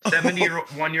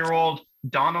 71-year-old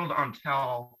Donald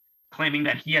Ontel claiming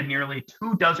that he had nearly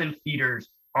 24 feeders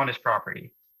on his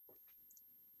property.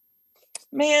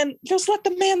 Man, just let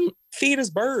the man feed his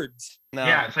birds. No.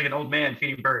 Yeah, it's like an old man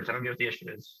feeding birds. I don't get what the issue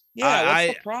is. Yeah,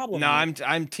 what's the problem? No,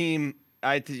 I'm team.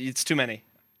 It's too many.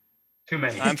 Too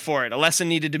many. I'm for it. A lesson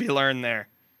needed to be learned there.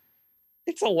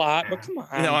 It's a lot, but come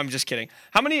on. No, I'm just kidding.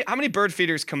 How many bird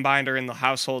feeders combined are in the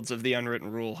households of the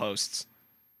Unwritten Rule hosts?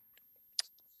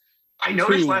 I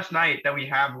noticed last night that we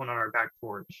have one on our back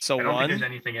porch. So I don't one? think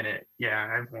there's anything in it. Yeah,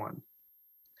 I have 1.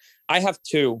 I have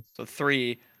 2. So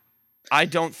 3. I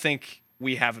don't think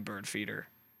we have a bird feeder.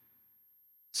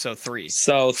 So 3.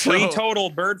 So 3 total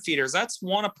bird feeders. That's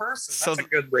 1 a person. That's a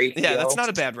good ratio. Yeah, that's not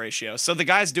a bad ratio. So the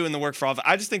guy's doing the work for all of it.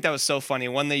 I just think that was so funny.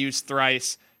 1, they used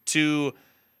thrice. 2,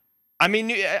 I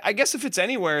mean, I guess if it's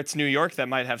anywhere, it's New York that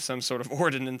might have some sort of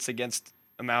ordinance against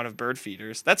amount of bird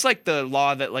feeders. That's like the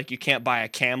law that like you can't buy a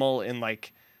camel in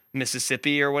like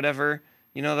Mississippi or whatever.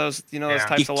 You know those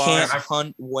types of laws. You can't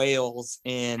hunt whales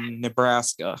in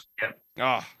Nebraska.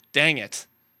 Oh, dang it!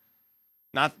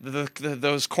 Not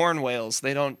those corn whales.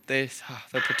 They're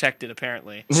protected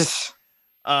apparently.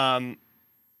 Are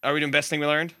we doing best thing we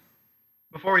learned?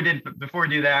 Before we do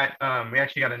that, we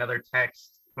actually got another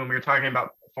text when we were talking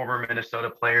about former Minnesota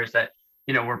players that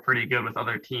were pretty good with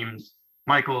other teams.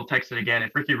 Michael texted again: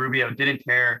 if Ricky Rubio didn't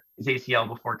tear his ACL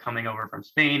before coming over from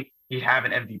Spain, he'd have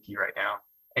an MVP right now.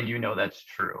 And that's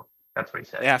true. That's what he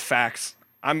said. Yeah, facts.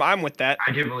 I'm with that.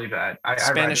 I do believe that.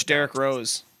 Spanish Derrick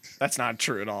Rose. That's not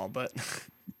true at all, but.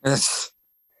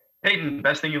 Peyton,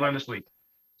 best thing you learned this week?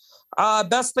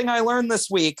 Best thing I learned this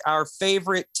week, our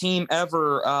favorite team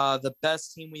ever, the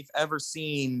best team we've ever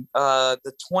seen,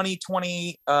 the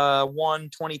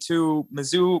 2021-22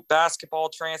 Mizzou basketball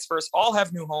transfers all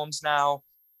have new homes now.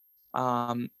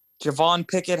 Javon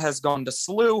Pickett has gone to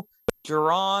SLU.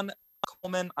 Jerron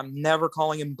Coleman, I'm never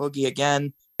calling him Boogie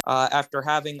again, after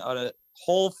having a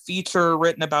whole feature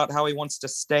written about how he wants to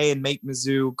stay and make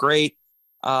Mizzou great.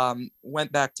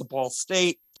 Went back to Ball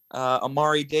State.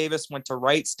 Amari Davis went to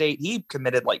Wright State. He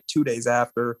committed like 2 days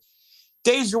after.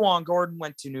 Dejuan Gordon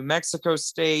went to New Mexico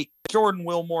State. Jordan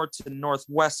Wilmore to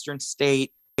Northwestern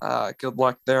State. Good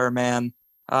luck there, man.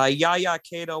 Yaya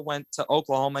Cato went to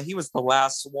Oklahoma. He was the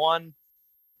last one.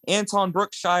 Anton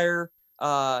Brookshire,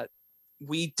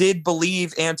 we did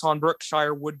believe Anton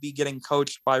Brookshire would be getting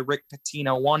coached by Rick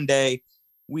Pitino one day.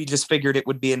 We just figured it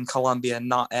would be in Columbia and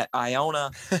not at Iona.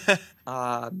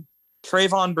 Trayvon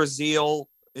Brazile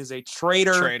is a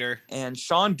traitor. And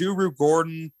Sean Duru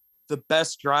Gordon, the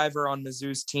best driver on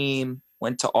Mizzou's team,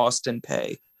 went to Austin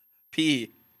Peay.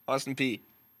 Austin Peay.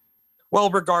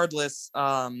 Well, regardless,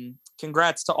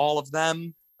 congrats to all of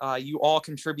them. You all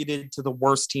contributed to the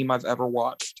worst team I've ever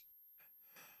watched.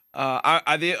 What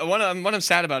I'm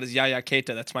sad about is Yaya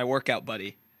Keita. That's my workout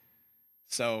buddy.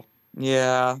 So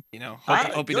yeah,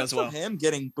 hope he does well. Him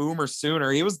getting Boomer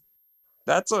Sooner.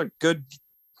 That's a good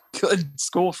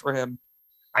school for him.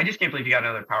 I just can't believe he got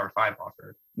another Power 5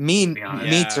 offer. Me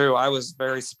too. I was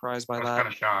very surprised by that. I was kind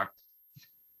of shocked.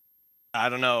 I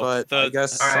don't know, but I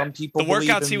guess some people. The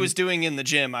workouts he was doing in the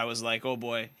gym, I was like, oh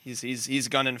boy, he's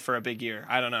gunning for a big year.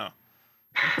 I don't know.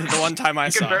 The one time I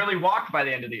saw, he could barely walk by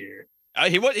the end of the year.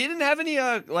 He didn't have any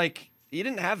he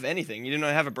didn't have anything. He didn't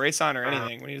have a brace on or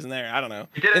anything when he was in there. I don't know.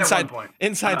 He did it at one point.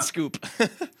 Inside scoop.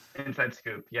 Inside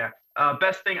scoop. Yeah.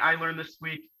 Best thing I learned this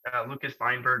week: Lucas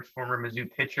Weinberg, former Mizzou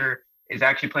pitcher, is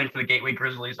actually playing for the Gateway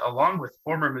Grizzlies, along with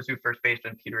former Mizzou first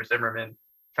baseman Peter Zimmerman.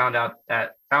 Found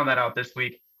that out this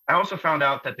week. I also found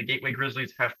out that the Gateway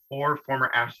Grizzlies have 4 former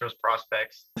Astros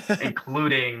prospects,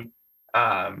 including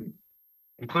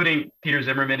Peter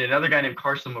Zimmerman and another guy named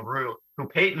Carson LaRue, who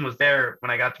Peyton was there when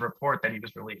I got the report that he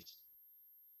was released.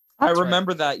 I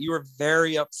remember that. You were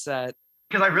very upset.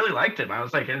 Because I really liked him. I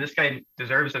was like, hey, this guy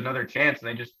deserves another chance, and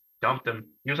they just dumped him.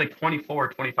 He was like 24,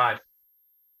 25.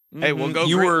 Hey, we'll go.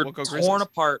 You were torn Grizzlies.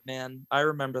 Apart, man. I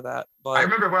remember that. But I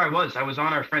remember where I was. I was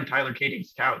on our friend Tyler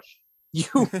Kading's couch. He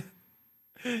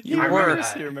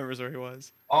remembers where he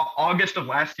was. August of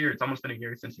last year. It's almost been a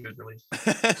year since he was released.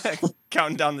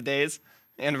 Counting down the days.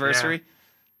 Anniversary. Yeah.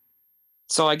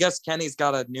 So I guess Kenny's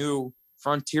got a new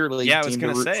Frontier League team. Yeah, I was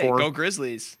going to say, go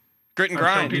Grizzlies. Grit and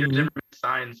grind. Peter Zimmerman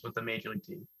signs with the major league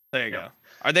team. There you go.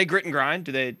 Are they grit and grind?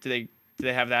 Do they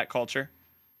have that culture?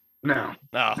 No.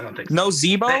 I don't think so. No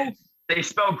Zebo? They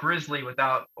spell Grizzly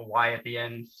without a Y at the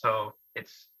end, so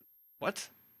it's what?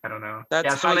 I don't know.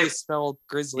 That's how they spell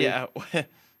Grizzly. Yeah.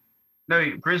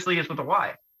 No, Grizzly is with a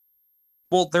Y.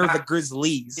 Well, they're the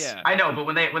Grizzlies. Yeah. I know, but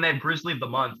when they have Grizzly of the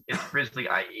month, it's Grizzly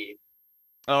IE.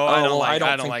 Oh, I don't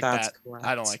like that. Correct.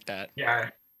 I don't like that. Yeah.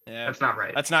 That's not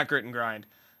right. That's not grit and grind.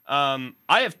 I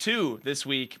have 2 this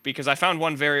week because I found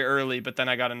one very early, but then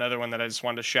I got another one that I just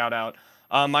wanted to shout out.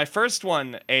 My first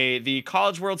one, the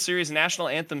College World Series national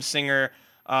anthem singer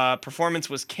performance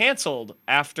was canceled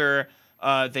after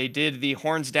they did the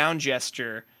horns down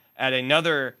gesture at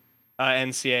another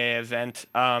NCAA event.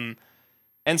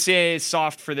 NCAA is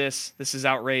soft for this. This is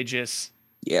outrageous.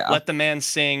 Yeah. Let the man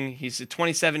sing. He's a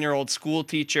 27-year-old school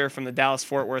teacher from the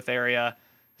Dallas-Fort Worth area.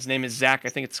 His name is Zach. I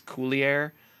think it's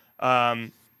Coulier.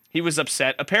 He was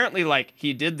upset. Apparently,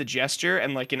 he did the gesture,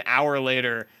 and an hour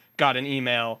later got an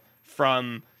email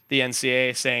from the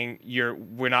NCAA saying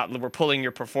we're pulling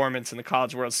your performance in the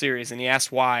College World Series, and he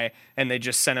asked why, and they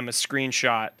just sent him a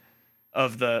screenshot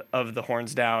of the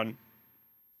horns down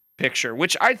picture,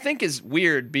 which I think is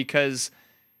weird because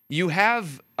you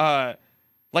have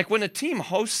when a team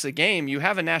hosts a game, you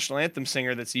have a national anthem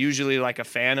singer that's usually a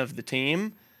fan of the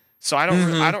team. So I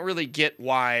don't really get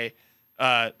why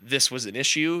this was an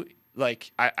issue.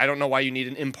 Like, I don't know why you need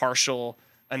an impartial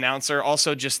announcer.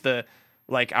 Also, just the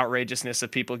like outrageousness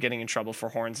of people getting in trouble for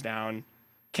horns down.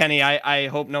 Kenny, I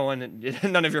hope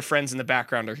none of your friends in the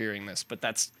background are hearing this, but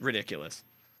that's ridiculous.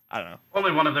 I don't know.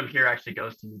 Only one of them here actually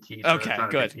goes to UT. So okay,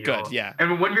 good, yeah.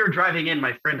 And when we were driving in,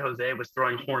 my friend Jose was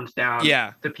throwing horns down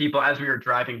to people as we were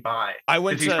driving by.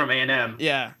 He's from A&M.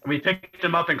 Yeah. We picked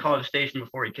him up in College Station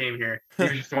before he came here. He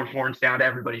was just throwing horns down to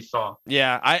everybody saw.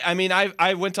 Yeah, I mean,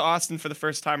 I went to Austin for the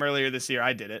first time earlier this year.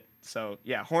 I did it. So,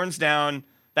 yeah, horns down.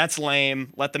 That's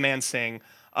lame. Let the man sing.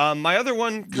 My other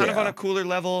one, kind of on a cooler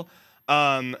level.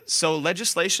 So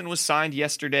legislation was signed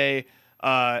yesterday.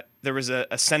 There was a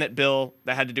Senate bill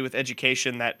that had to do with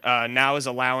education that now is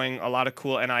allowing a lot of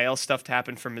cool NIL stuff to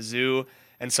happen for Mizzou.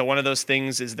 And so one of those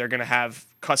things is they're going to have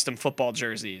custom football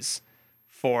jerseys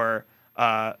for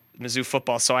Mizzou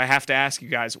football. So I have to ask you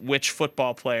guys, which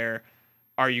football player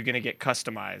are you going to get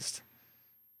customized?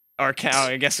 Or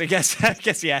I guess,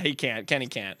 yeah, he can't. Kenny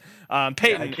can't.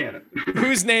 Peyton, I can't.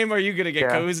 whose name are you going to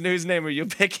get? Whose name are you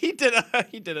pick? He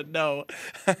didn't know.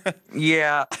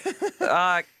 Yeah.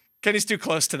 Kenny's too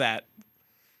close to that.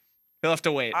 He'll have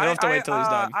to wait. He'll have to wait till he's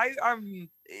done.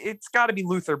 It's got to be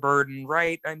Luther Burden,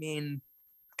 right? I mean,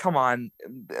 come on.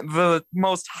 The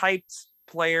most hyped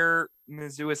player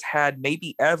Mizzou has had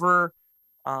maybe ever.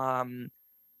 In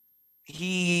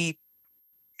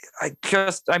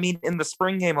the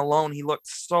spring game alone, he looked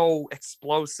so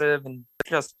explosive and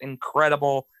just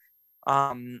incredible.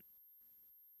 And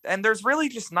there's really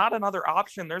just not another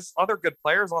option. There's other good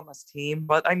players on this team,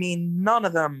 but I mean, none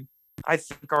of them I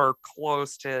think are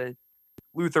close to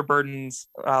Luther Burden's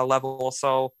level.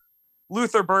 So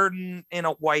Luther Burden in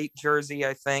a white jersey,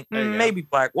 I think, maybe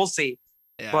black. We'll see.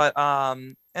 Yeah. But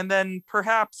and then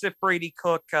perhaps if Brady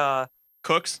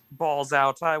Cooks balls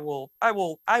out, I will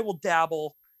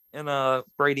dabble in a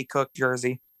Brady Cook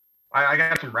jersey. I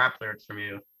got some rap lyrics from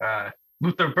you.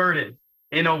 Luther Burden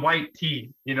in a white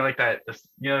tee. You know, like that.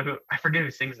 I forget who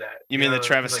sings that. You mean the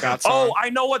Travis Scott song? Oh, I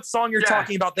know what song you're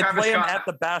talking about. They Travis play him Scott. at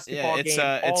the basketball game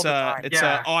all the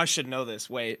time. I should know this.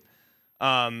 Wait.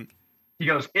 He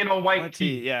goes in a white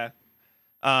tee. Yeah.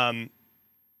 I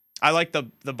like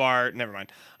the bar. Never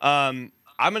mind. I'm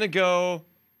gonna go.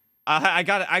 I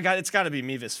got. It's got to be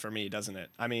Mevis for me, doesn't it?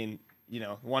 I mean,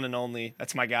 one and only.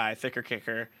 That's my guy, thicker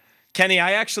kicker. Kenny,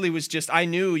 I actually I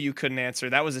knew you couldn't answer.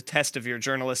 That was a test of your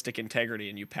journalistic integrity,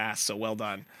 and you passed. So well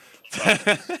done.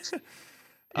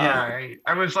 I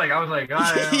was like, I was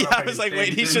like,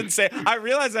 wait, he shouldn't say. I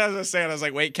realized as I was saying, I was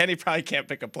like, wait, Kenny probably can't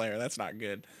pick a player. That's not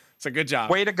good. So good job.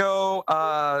 Way to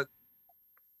go,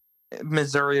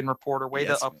 Missourian reporter. Way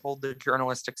to uphold the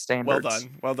journalistic standards.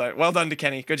 Well done to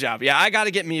Kenny. Good job. Yeah, I got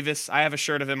to get Mevis. I have a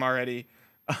shirt of him already.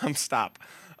 Stop.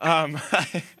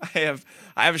 I have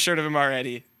a shirt of him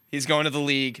already. He's going to the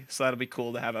league, so that'll be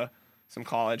cool to have some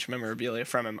college memorabilia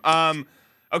from him.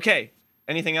 Okay.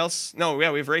 Anything else? No.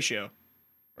 Yeah, we have ratio,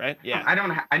 right? Yeah. I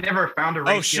never found a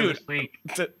ratio this week.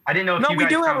 I didn't know if you guys we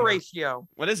do have a found ratio.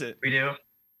 What is it? We do.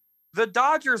 The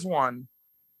Dodgers won.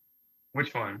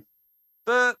 Which one?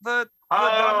 The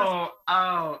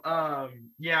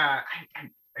yeah.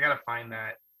 I gotta find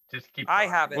that. Just keep. I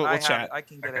have it. We'll chat. I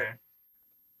can get it.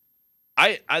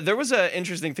 There was an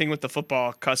interesting thing with the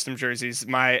football custom jerseys.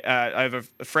 I have a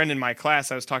friend in my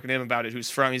class. I was talking to him about it.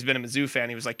 He's been a Mizzou fan.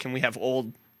 He was like, "Can we have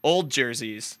old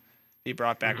jerseys?" He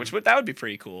brought back, that would be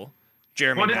pretty cool.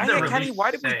 Jeremy, Kenny,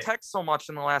 why did we text so much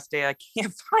in the last day? I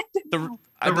can't find it. The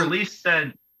release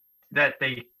said that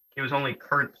it was only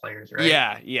current players, right?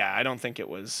 Yeah. I don't think it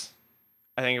was.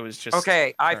 I think it was just.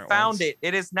 Okay, I found it.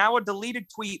 It is now a deleted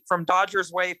tweet from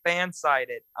Dodgers Way fan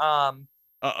sided.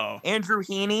 Andrew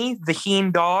Heaney, the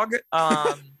Heen dog.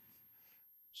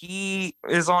 He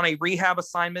is on a rehab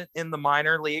assignment in the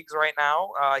minor leagues right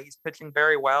now. He's pitching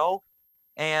very well.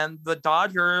 And the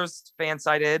Dodgers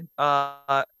fan-sided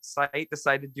site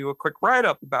decided to do a quick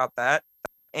write-up about that.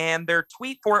 And their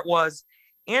tweet for it was,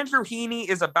 Andrew Heaney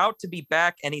is about to be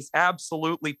back, and he's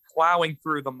absolutely plowing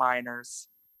through the minors.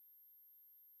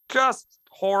 Just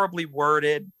horribly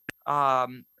worded.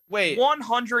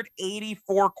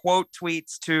 184 quote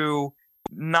tweets to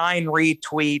 9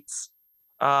 retweets.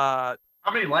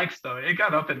 How many likes, though? It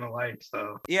got up in the likes,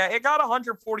 though. Yeah, it got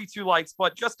 142 likes,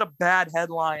 but just a bad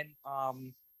headline.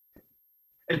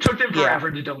 It took them forever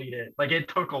to delete it. Like, it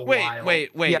took a while. Wait.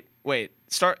 Explain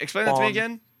that to me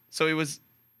again. So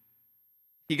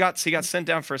he got sent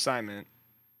down for assignment.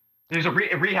 There's a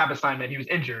rehab assignment. He was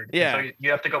injured. Yeah. So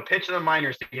you have to go pitch in the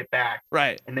minors to get back.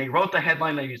 Right. And they wrote the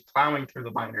headline that he was plowing through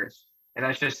the minors. And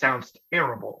that just sounds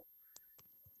terrible.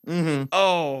 Mm-hmm.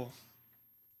 Oh.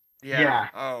 Yeah.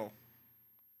 Oh.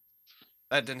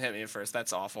 That didn't hit me at first.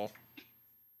 That's awful.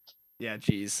 Yeah,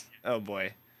 geez. Oh,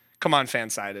 boy. Come on,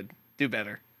 Fansided. Do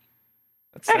better.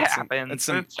 It happens.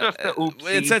 It's just a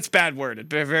oopsie. It's bad worded.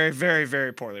 Very, very,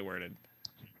 very poorly worded.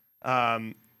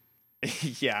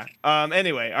 Yeah.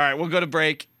 Anyway, all right, we'll go to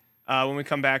break. When we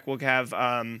come back, we'll have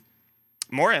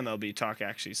more MLB talk,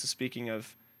 actually. So speaking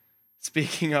of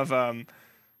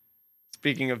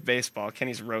baseball,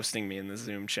 Kenny's roasting me in the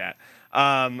Zoom chat.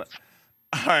 All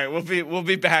right, we'll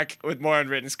be back with more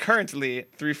Unwritten. It's currently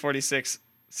 3:46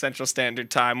 Central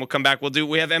Standard Time. We'll come back.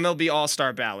 We have MLB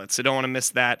All-Star ballots, so don't want to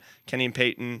miss that. Kenny and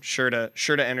Peyton sure to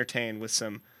entertain with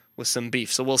some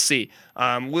beef. So we'll see.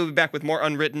 We'll be back with more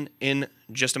Unwritten in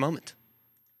just a moment.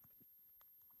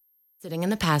 Sitting in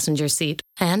the passenger seat,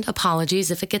 and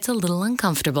apologies if it gets a little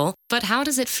uncomfortable, but how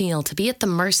does it feel to be at the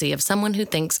mercy of someone who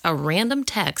thinks a random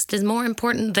text is more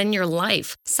important than your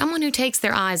life? Someone who takes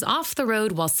their eyes off the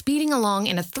road while speeding along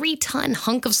in a 3-ton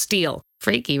hunk of steel.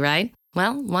 Freaky, right?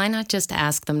 Well, why not just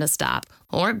ask them to stop?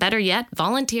 Or better yet,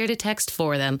 volunteer to text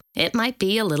for them. It might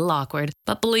be a little awkward,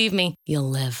 but believe me, you'll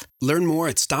live. Learn more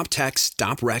at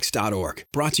stoptextstoprex.org.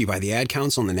 Brought to you by the Ad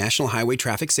Council and the National Highway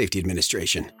Traffic Safety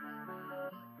Administration.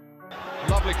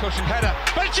 Lovely cushion header.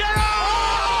 Pajero!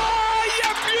 Oh, you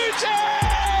beauty!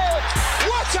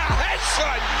 What a head,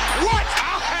 son! What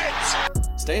a head!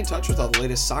 Stay in touch with all the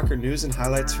latest soccer news and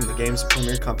highlights from the game's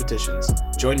premier competitions.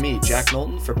 Join me, Jack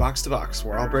Knowlton, for Box to Box,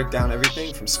 where I'll break down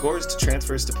everything from scores to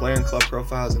transfers to player and club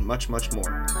profiles and much, much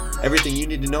more. Everything you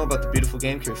need to know about the beautiful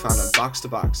game can be found on Box to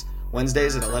Box,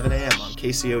 Wednesdays at 11 a.m. on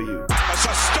KCOU. That's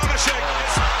astonishing!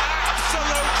 It's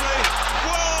absolutely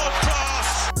world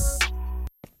class!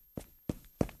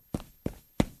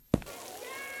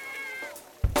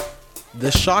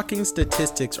 The shocking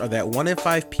statistics are that 1 in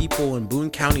 5 people in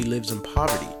Boone County lives in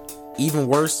poverty. Even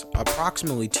worse,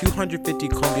 approximately 250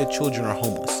 Columbia children are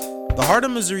homeless. The Heart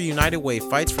of Missouri United Way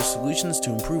fights for solutions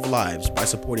to improve lives by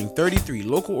supporting 33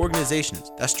 local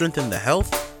organizations that strengthen the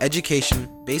health, education,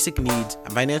 basic needs,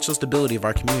 and financial stability of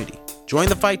our community. Join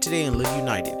the fight today and live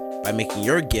united by making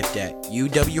your gift at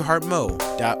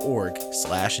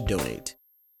uwheartmo.org/donate.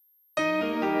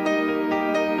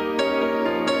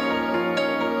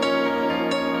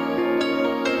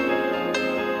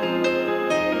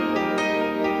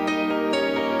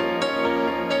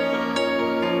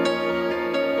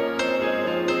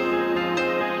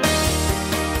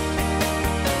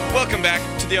 Welcome back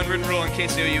to the Unwritten Rule on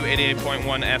KCOU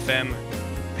 88.1 FM.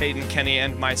 Peyton, Kenny,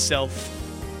 and myself.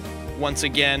 Once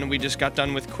again, we just got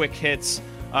done with quick hits.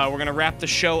 We're going to wrap the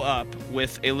show up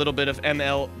with a little bit of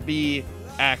MLB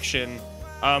action.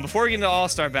 Before we get into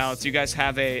All-Star ballots, you guys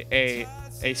have a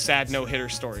sad no-hitter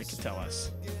story to tell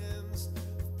us.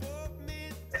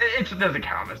 It doesn't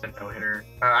count as a no-hitter.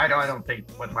 I don't think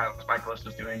what Miles Mikolas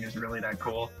was doing is really that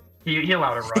cool. He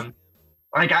allowed a run.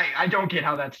 Like, I don't get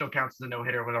how that still counts as a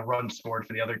no-hitter when a run scored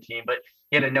for the other team, but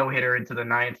he had a no-hitter into the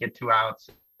ninth, he had 2 outs.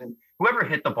 And whoever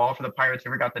hit the ball for the Pirates,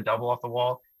 whoever got the double off the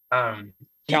wall,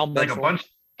 Cal Mitchell.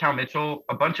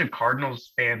 A bunch of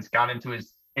Cardinals fans got into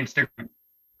his Instagram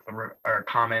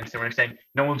comments and were saying,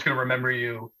 no one's going to remember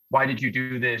you. Why did you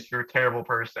do this? You're a terrible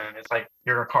person. It's like,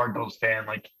 you're a Cardinals fan.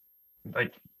 Like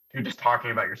you're just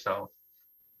talking about yourself.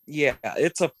 Yeah,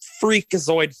 it's a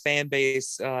freakazoid fan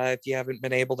base, if you haven't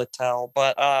been able to tell.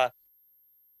 But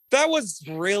that was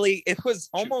really, it was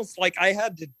almost like I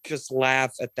had to just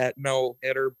laugh at that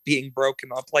no-hitter being broken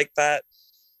up like that.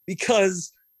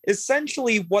 Because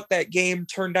essentially what that game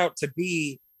turned out to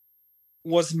be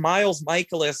was Miles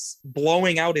Mikolas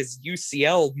blowing out his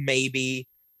UCL maybe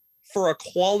for a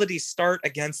quality start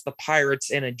against the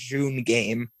Pirates in a June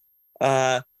game.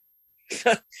 And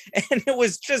it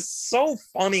was just so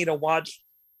funny to watch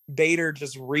Bader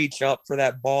just reach up for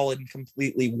that ball and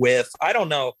completely whiff. I don't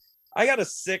know. I got a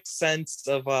sixth sense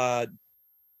of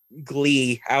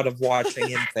glee out of watching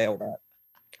him fail that.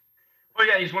 Well,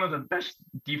 yeah, he's one of the best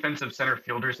defensive center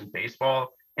fielders in baseball.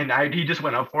 And he just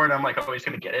went up for it. I'm like, oh, he's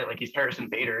going to get it. Like, he's Harrison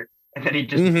Bader. And then he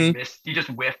just missed. He just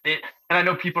whiffed it. And I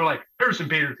know people are like, Harrison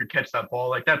Bader could catch that ball.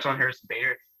 Like, that's on Harrison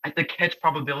Bader. The catch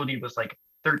probability was like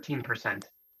 13%.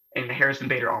 And Harrison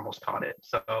Bader almost caught it.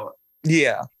 So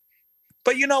yeah,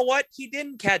 but you know what? He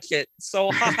didn't catch it.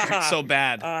 So so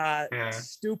bad.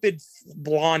 Stupid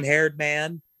blonde-haired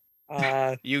man.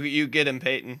 You get him,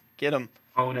 Peyton. Get him.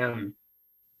 Own him.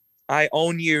 I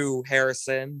own you,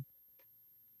 Harrison.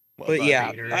 But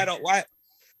yeah, Bader?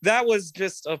 That was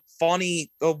just a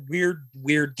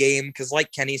weird game because,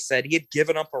 like Kenny said, he had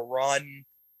given up a run,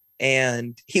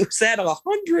 and he was at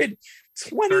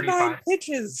 129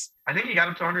 pitches. I think he got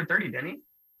up to 130, didn't he?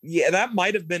 Yeah, that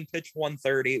might have been pitch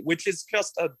 130, which is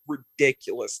just a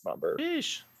ridiculous number.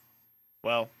 Sheesh.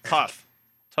 Well, tough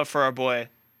for our boy.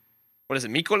 What is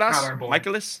it, Mikolas? Not our boy.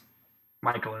 Michaelis?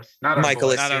 Michaelis, not our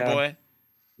boy. Not our boy.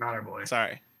 Not our boy.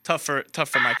 Sorry, tough for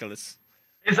Michaelis.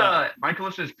 His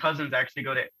Michaelis's cousins actually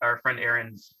go to our friend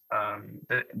Aaron's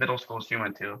the middle school she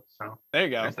went to. So there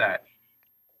you go. There's that.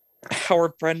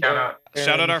 Our friend.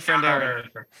 Shout out our friend Aaron.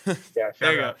 Yeah,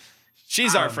 there you go.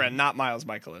 She's our friend, not Miles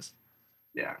Michaelis.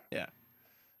 Yeah. Yeah.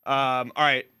 All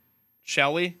right.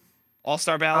 Shall we?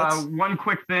 All-star ballots? One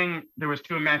quick thing. There was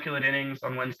 2 immaculate innings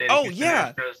on Wednesday. Oh, The Houston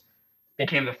yeah. Astros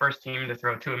became the first team to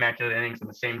throw 2 immaculate innings in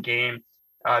the same game.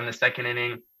 In the second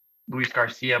inning, Luis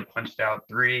Garcia punched out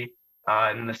 3.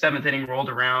 And the 7th inning rolled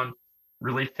around.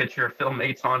 Relief pitcher Phil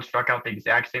Maton struck out the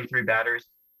exact same 3 batters,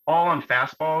 all on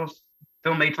fastballs.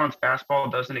 Phil Maton's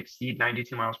fastball doesn't exceed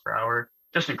 92 miles per hour.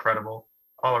 Just incredible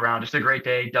all around. Just a great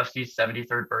day. Dusty's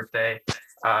 73rd birthday.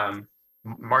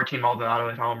 Martin Maldonado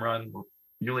hit a home run.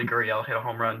 Yuli Gurriel hit a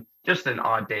home run. Just an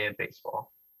odd day of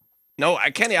baseball. No,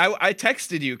 Kenny, I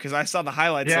texted you because I saw the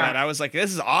highlights of Yeah. that. I was like,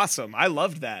 this is awesome. I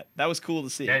loved that. That was cool to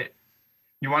see. Yeah.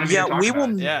 You want to talk we about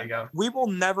will. it? Yeah. There you go. We will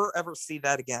never ever see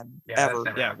that again. Yeah, ever. that's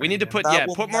never Yeah, we need to put That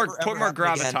will put never, more ever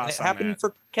happen again. gravitas It on happened that.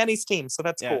 for Kenny's team, so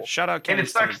that's Yeah, cool. shout out And Kenny. it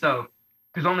sucks though,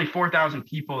 because only 4,000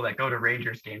 people that go to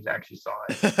Rangers games actually saw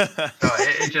it. So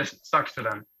it just sucks for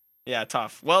them. Yeah,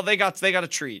 tough. Well, they got a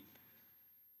treat.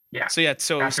 Yeah. So it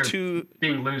was After 2.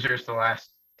 being losers the last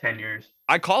 10 years.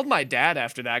 I called my dad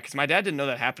after that because my dad didn't know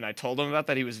that happened. I told him about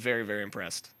that. He was very, very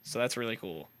impressed. So that's really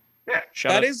cool. Yeah.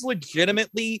 That is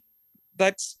legitimately.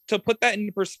 That's to put that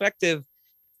into perspective.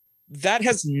 That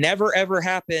has never ever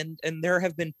happened, and there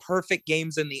have been perfect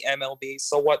games in the MLB.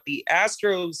 So what the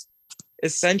Astros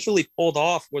essentially pulled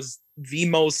off was the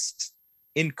most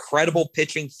incredible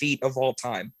pitching feat of all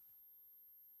time.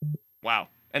 Wow.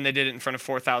 And they did it in front of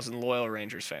 4,000 loyal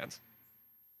Rangers fans.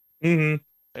 Mm-hmm.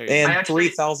 There you go. And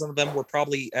 3,000 of them were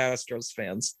probably Astros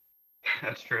fans.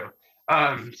 That's true.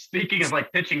 Speaking of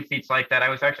like pitching feats like that,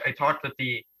 I talked with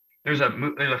there's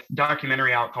a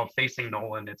documentary out called Facing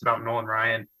Nolan. It's about Nolan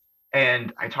Ryan.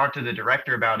 And I talked to the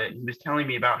director about it. He was telling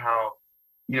me about how,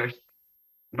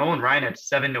 Nolan Ryan had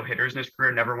 7 no-hitters in his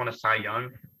career, never won a Cy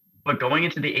Young. But going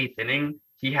into the 8th inning,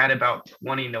 he had about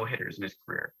 20 no-hitters in his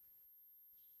career.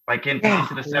 Like into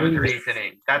the 7th or 8th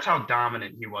inning. That's how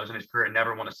dominant he was in his career and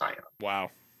never won a Cy Young.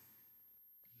 Wow.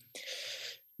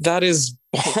 That is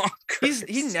bonkers.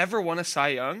 He never won a Cy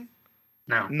Young?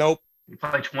 No. Nope. He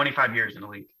played 25 years in the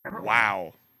league. Never won.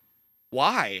 Wow.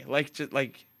 Why?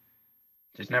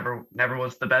 Just never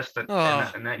was the best in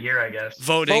that year, I guess.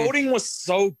 Voting was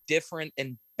so different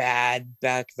and bad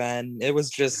back then. It was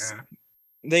just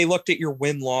they looked at your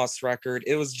win-loss record.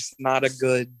 It was just not a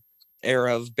good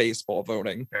era of baseball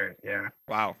voting. Yeah.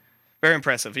 Wow. Very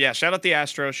impressive. Yeah, shout out the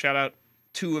Astros. Shout out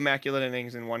 2 immaculate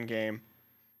innings in 1 game.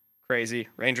 Crazy.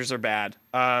 Rangers are bad.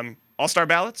 All-star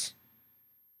ballots?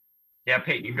 Yeah,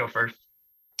 Peyton, you go first.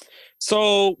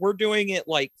 So we're doing it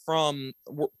from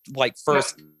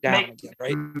first down again,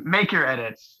 right? Make your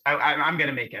edits. I'm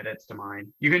gonna make edits to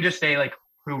mine. You can just say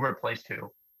who replaced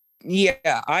who.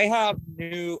 Yeah, I have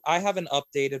an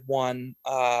updated one.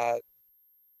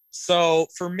 So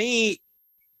for me,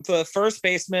 the first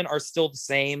basemen are still the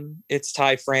same. It's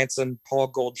Ty France and Paul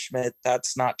Goldschmidt.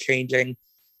 That's not changing.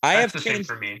 That's the same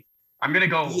for me. I'm gonna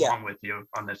go along with you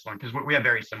on this one because we have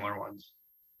very similar ones.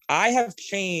 I have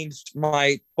changed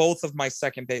both of my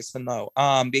second basemen though,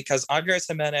 because Andres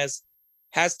Jimenez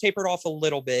has tapered off a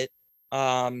little bit.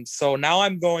 So now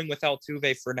I'm going with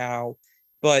Altuve for now,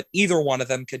 but either one of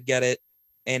them could get it,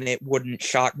 and it wouldn't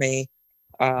shock me.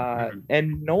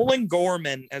 And Nolan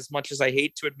Gorman, as much as I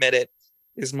hate to admit it,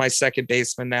 is my second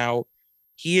baseman now.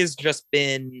 He has just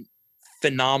been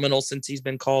phenomenal since he's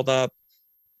been called up,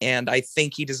 and I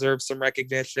think he deserves some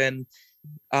recognition.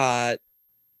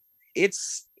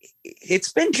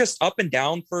 It's been just up and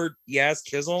down for Yaz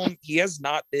Chisholm. He has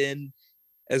not been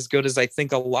as good as I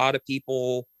think a lot of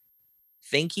people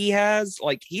think he has.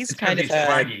 He's kind of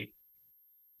swaggy.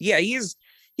 Yeah, he's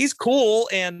cool,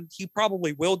 and he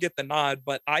probably will get the nod.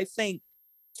 But I think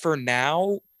for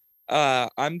now,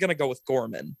 I'm gonna go with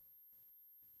Gorman.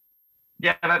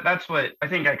 Yeah, that's what I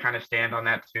think. I kind of stand on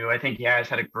that too. I think Yaz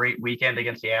had a great weekend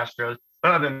against the Astros,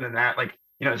 but other than that,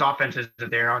 his offense isn't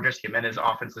there. Andres Jimenez's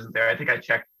offense isn't there. I think I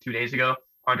checked 2 days ago.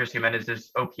 Andres Jimenez's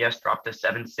OPS dropped to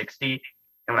 760,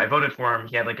 and when I voted for him,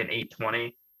 he had an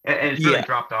 820, and it's really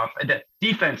dropped off. And the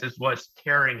defense is what's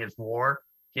carrying his WAR.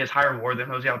 He has higher WAR than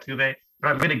Jose Altuve, but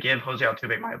I'm going to give Jose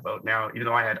Altuve my vote now, even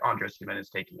though I had Andres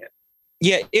Jimenez taking it.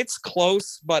 Yeah, it's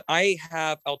close, but I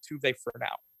have Altuve for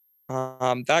now.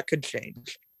 That could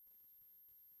change.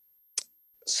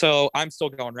 So I'm still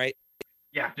going, right?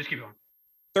 Yeah, just keep going.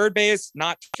 Third base,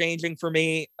 not changing for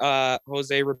me.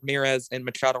 Jose Ramirez and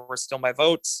Machado were still my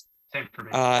votes. Same for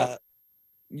me.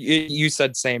 You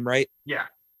said same, right? Yeah.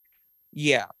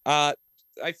 Yeah. I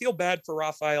feel bad for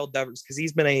Rafael Devers because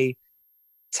he's been a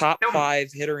top 5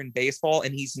 hitter in baseball,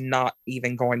 and he's not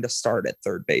even going to start at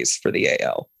third base for the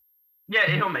AL. Yeah,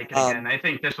 he'll make it again. I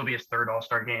think this will be his third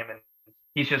All-Star game, and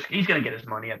he's going to get his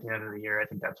money at the end of the year. I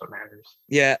think that's what matters.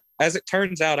 Yeah, as it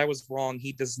turns out, I was wrong.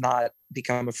 He does not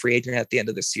become a free agent at the end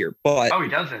of this year. But he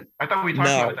doesn't. I thought we talked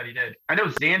about that he did. I know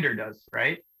Xander does,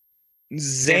 right?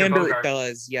 Xander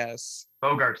does, yes.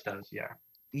 Bogarts does, yeah.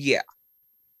 Yeah.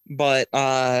 But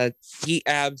he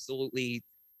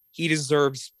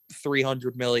deserves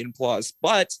 $300 million plus,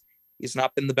 but he's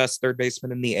not been the best third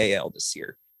baseman in the AL this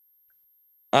year.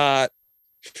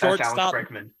 Shortstop.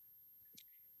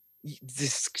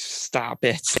 Just stop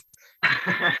it.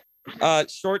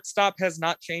 Shortstop has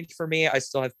not changed for me. I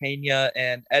still have Pena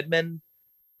and Edman.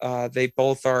 They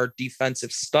both are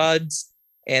defensive studs,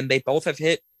 and they both have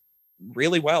hit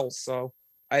really well. So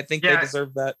I think they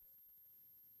deserve that.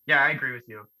 Yeah, I agree with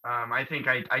you. I think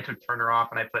I took Turner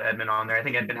off and I put Edman on there. I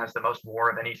think Edman has the most WAR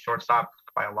of any shortstop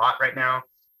by a lot right now.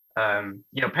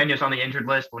 Pena's on the injured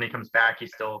list. When he comes back,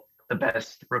 he's still the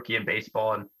best rookie in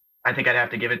baseball, and I think I'd have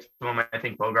to give it to him. I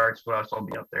think Bogarts will also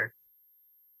be up there.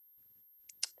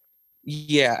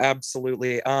 Yeah,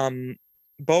 absolutely.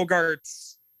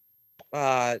 Bogarts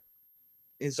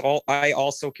is all. I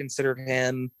also consider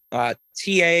him.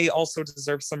 TA also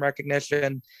deserves some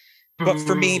recognition, but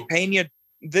for me, Pena.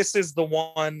 This is the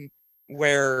one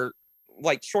where,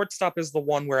 like, shortstop is the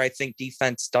one where I think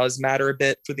defense does matter a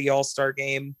bit for the All-Star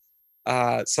game.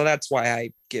 So that's why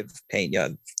I give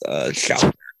Pena a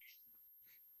shout.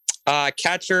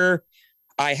 Catcher,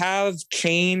 I have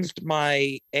changed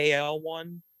my AL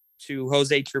one to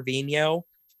Jose Trevino,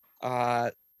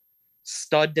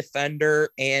 stud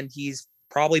defender, and he's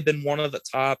probably been one of the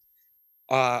top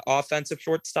offensive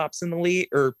shortstops in the league,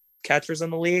 or catchers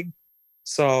in the league.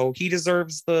 So he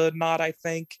deserves the nod, I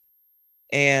think.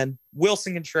 And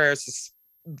Wilson Contreras,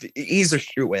 he's a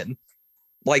shoo-in.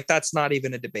 Like, that's not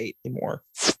even a debate anymore.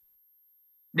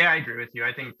 Yeah, I agree with you.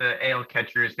 I think the AL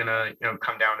catcher is going to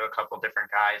come down to a couple of different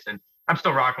guys. And I'm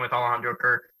still rocking with Alejandro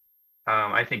Kirk.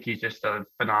 I think he's just a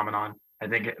phenomenon. I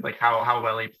think how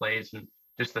well he plays and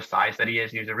just the size that he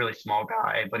is. He's a really small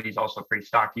guy, but he's also pretty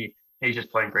stocky. He's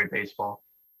just playing great baseball.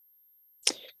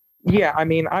 Yeah, I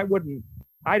mean,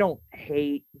 I don't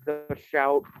hate the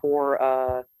shout for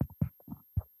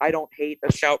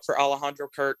Alejandro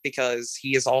Kirk because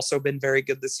he has also been very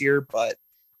good this year, but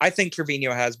I think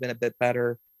Trevino has been a bit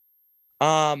better.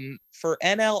 For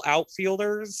NL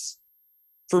outfielders,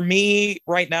 for me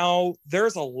right now,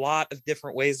 there's a lot of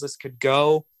different ways this could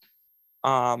go.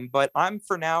 But I'm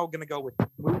for now gonna go with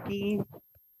Mookie.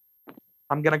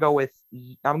 I'm gonna go with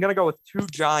two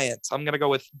Giants. I'm gonna go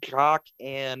with Jock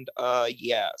and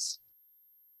Yes.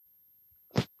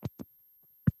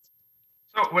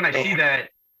 So when I see that,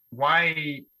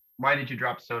 why did you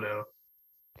drop Soto?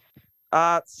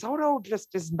 Soto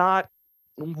just is not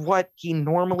what he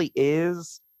normally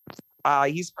is.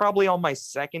 He's probably on my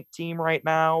second team right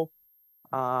now.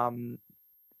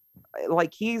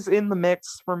 He's in the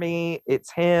mix for me.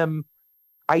 It's him.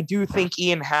 I do think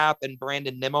Ian Happ and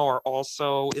Brandon Nimmo are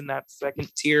also in that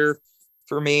second tier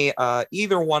for me.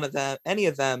 Either one of them, any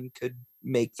of them could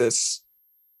make this,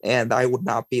 and I would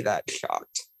not be that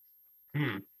shocked.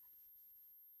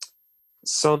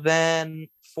 So then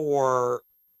for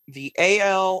the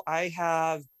AL, I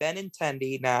have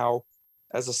Benintendi now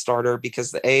as a starter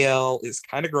because the AL is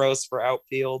kind of gross for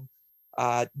outfield.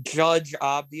 Judge,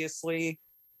 obviously,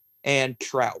 and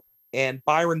Trout. And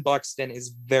Byron Buxton is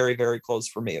very, very close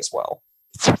for me as well.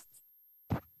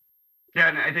 Yeah,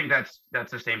 and I think that's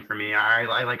the same for me.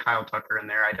 I like Kyle Tucker in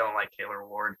there. I don't like Taylor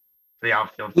Ward for the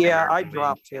outfield. Yeah, I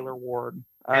dropped Taylor Ward.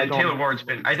 And Taylor Ward's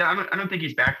been. I don't think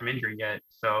he's back from injury yet.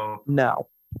 So no.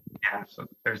 Yeah, so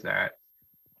there's that.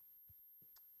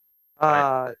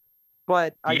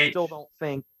 But I still don't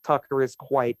think Tucker is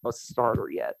quite a starter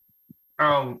yet.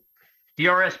 Oh,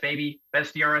 DRS baby,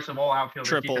 best DRS of all outfielders.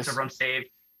 Triples. Defensive run saved.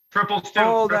 Triples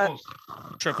too.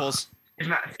 Triples.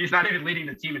 He's not even leading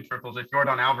the team in triples. It's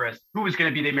Jordan Alvarez, who is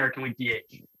going to be the American League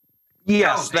DH.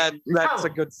 Yes, that's a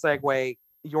good segue.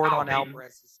 Jordan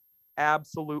Alvarez is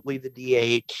absolutely the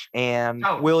DH, and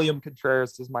William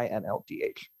Contreras is my NL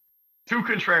DH. Two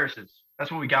Contrerases.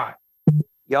 That's what we got.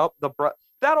 Yep.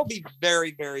 That'll be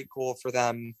very, very cool for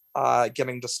them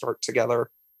getting to start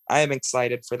together. I am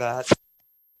excited for that.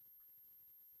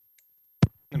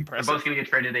 Impressive. They're both going to get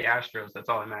traded to the Astros. That's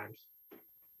all that matters.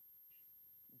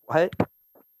 What?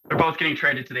 They're both getting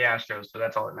traded to the Astros, so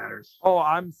that's all that matters. Oh,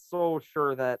 I'm so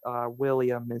sure that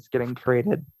William is getting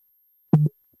traded.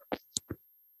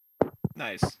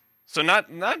 Nice. So not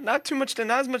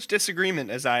as much disagreement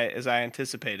as I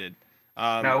anticipated.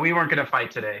 No, we weren't going to fight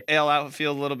today. AL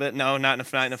outfield a little bit. No, not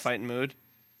in a fighting mood.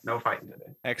 No fighting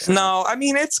today. Excellent. No, I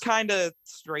mean, it's kind of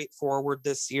straightforward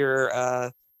this year.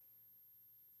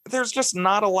 There's just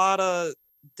not a lot of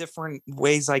different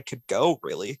ways I could go,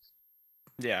 really.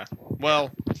 Yeah. Well,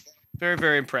 very,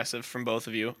 very impressive from both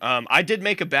of you. I did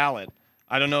make a ballot.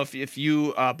 I don't know if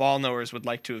you ball knowers would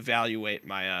like to evaluate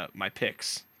my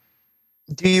picks.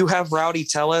 Do you have Rowdy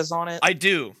Tellez on it? I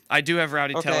do. I do have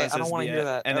Rowdy Tellez I don't as want to hear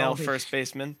that. the NL first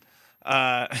baseman.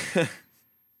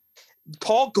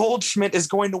 Paul Goldschmidt is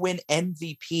going to win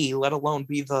MVP, let alone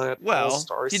be the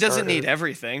All-Star he doesn't starter. need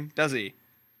everything, does he?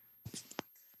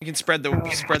 He can spread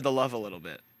the love a little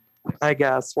bit. I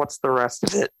guess. What's the rest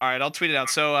of it? All right, I'll tweet it out.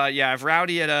 So, I have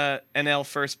Rowdy at NL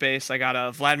first base. I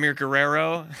got Vladimir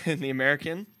Guerrero in the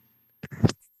American.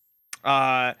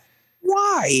 Why?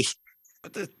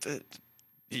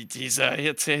 He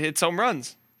hits home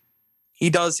runs. He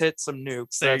does hit some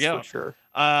nukes. There that's you go. for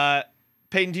sure.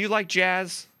 Peyton, do you like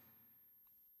Jazz?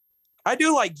 I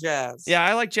do like Jazz. Yeah,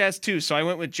 I like Jazz too. So I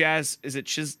went with Jazz. Is it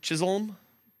Chisholm?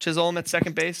 Chisholm at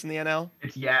second base in the NL?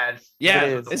 It's Yaz. Yeah.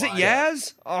 Is it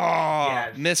Yaz? Oh,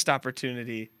 Yaz. Missed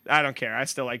opportunity. I don't care. I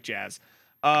still like Jazz.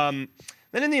 Then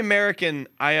in the American,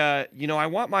 I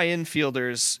want my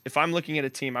infielders, if I'm looking at a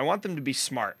team, I want them to be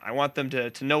smart. I want them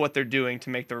to know what they're doing, to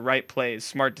make the right plays,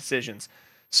 smart decisions.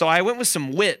 So I went with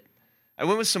some wit.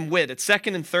 At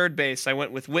second and third base, I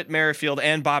went with Whit Merrifield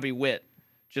and Bobby Witt,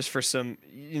 just for some,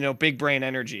 big brain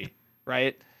energy,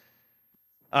 right?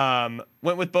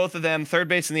 Went with both of them. Third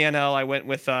base in the NL, I went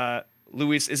with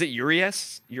Luis. Is it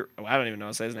Urias? I don't even know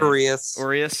how to say his name.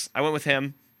 Urias. I went with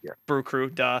him. Yeah. Brew Crew.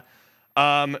 Duh.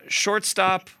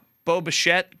 Shortstop, Bo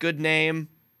Bichette. Good name.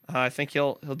 I think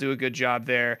he'll do a good job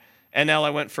there. NL,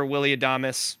 I went for Willy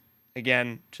Adames.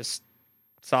 Again, just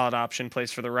solid option.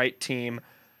 Plays for the right team.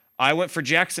 I went for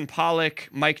Jackson Pollock,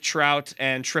 Mike Trout,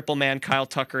 and triple man Kyle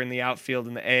Tucker in the outfield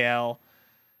in the AL.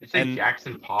 You say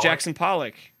Jackson Pollock? Jackson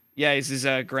Pollock. Yeah, he's his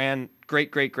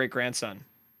great grandson.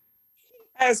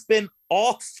 Has been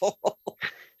awful.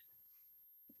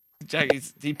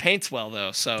 He paints well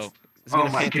though, so he's Oh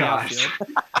gonna my paint the gosh.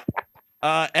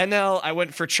 outfield. NL, I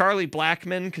went for Charlie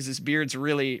Blackmon because his beard's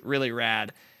really, really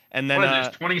rad. And then What is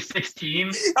this, 2016? I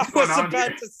What's going was on about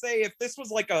here? to say, if this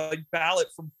was like a ballot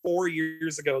from 4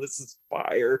 years ago, this is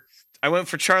fire. I went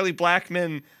for Charlie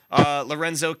Blackmon,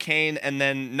 Lorenzo Cain, and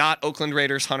then not Oakland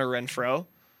Raiders Hunter Renfroe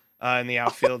in the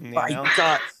outfield in the My NL.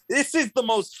 God, this is the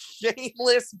most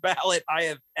shameless ballot I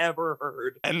have ever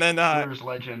heard. And then Brewers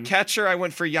legend. catcher, I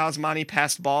went for Yasmani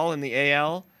Passed Ball in the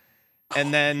AL.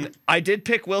 And then I did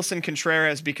pick Wilson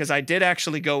Contreras because I did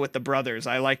actually go with the brothers.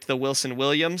 I liked the Wilson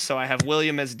Williams, so I have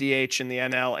William as DH in the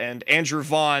NL and Andrew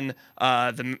Vaughn,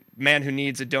 the man who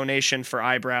needs a donation for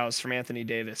eyebrows from Anthony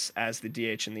Davis, as the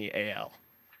DH in the AL.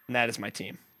 And that is my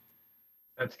team.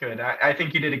 That's good. I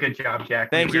think you did a good job,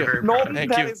 Jack. Thank We're you. very proud of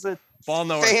Thank That you. is a Ball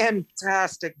knower.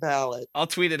 fantastic ballot. I'll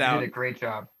tweet it You out. did a great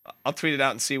job. I'll tweet it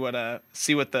out and see what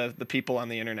the people on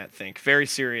the internet think. Very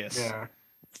serious. Yeah.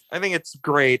 I think it's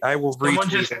great. I will Someone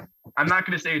retweet it. I'm not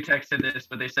going to say who texted this,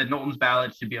 but they said Knowlton's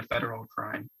ballot should be a federal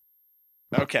crime.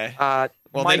 Okay. Well,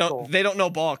 Well, they don't know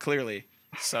ball clearly,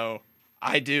 so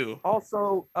I do.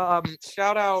 Also,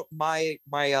 shout out my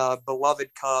beloved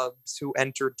Cubs who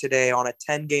entered today on a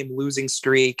 10-game losing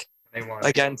streak They won.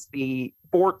 against the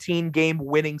 14-game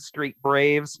winning streak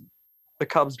Braves. The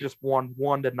Cubs just won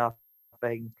 1-0.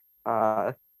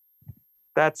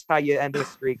 That's how you end a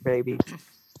streak, baby.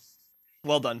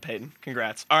 Well done, Peyton.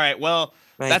 Congrats. All right. Well,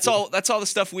 Thank that's you. all. That's all the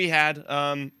stuff we had.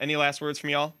 Any last words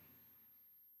from y'all?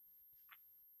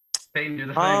 Peyton, do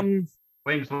the thing.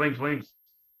 Wings.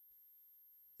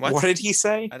 What? What did he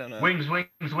say? I don't know. Wings.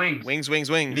 Wings.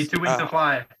 You need 2 wings to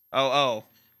fly. Oh.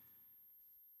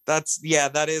 That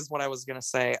is what I was gonna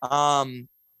say.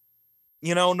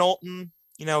 Knowlton,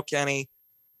 Kenny,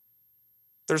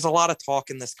 there's a lot of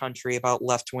talk in this country about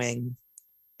left wing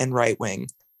and right wing.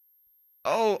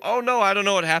 Oh no, I don't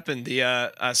know what happened.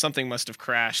 The something must have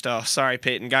crashed. Oh, sorry,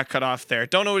 Peyton, got cut off there.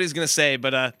 Don't know what he's gonna say,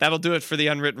 but that'll do it for the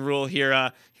unwritten rule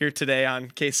here today on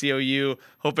KCOU.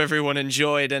 Hope everyone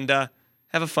enjoyed and have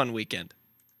a fun weekend.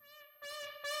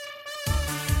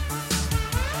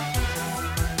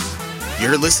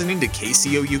 You're listening to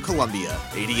KCOU Columbia,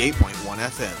 88.1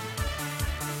 FM.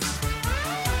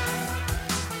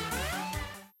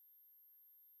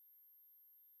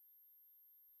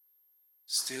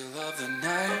 Still of the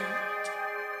night,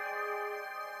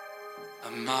 I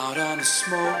I'm out on the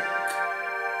smoke.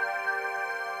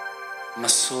 My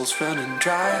soul's running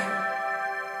dry.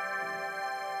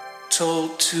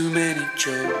 Told too many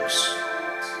jokes.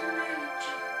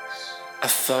 I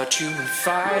thought you were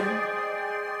fine.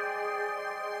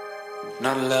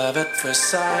 Not love at first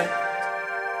sight.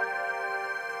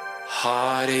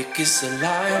 Heartache is a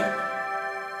lie.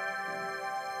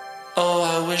 Oh,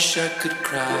 I wish I could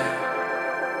cry.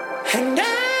 And I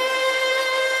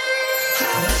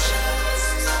wish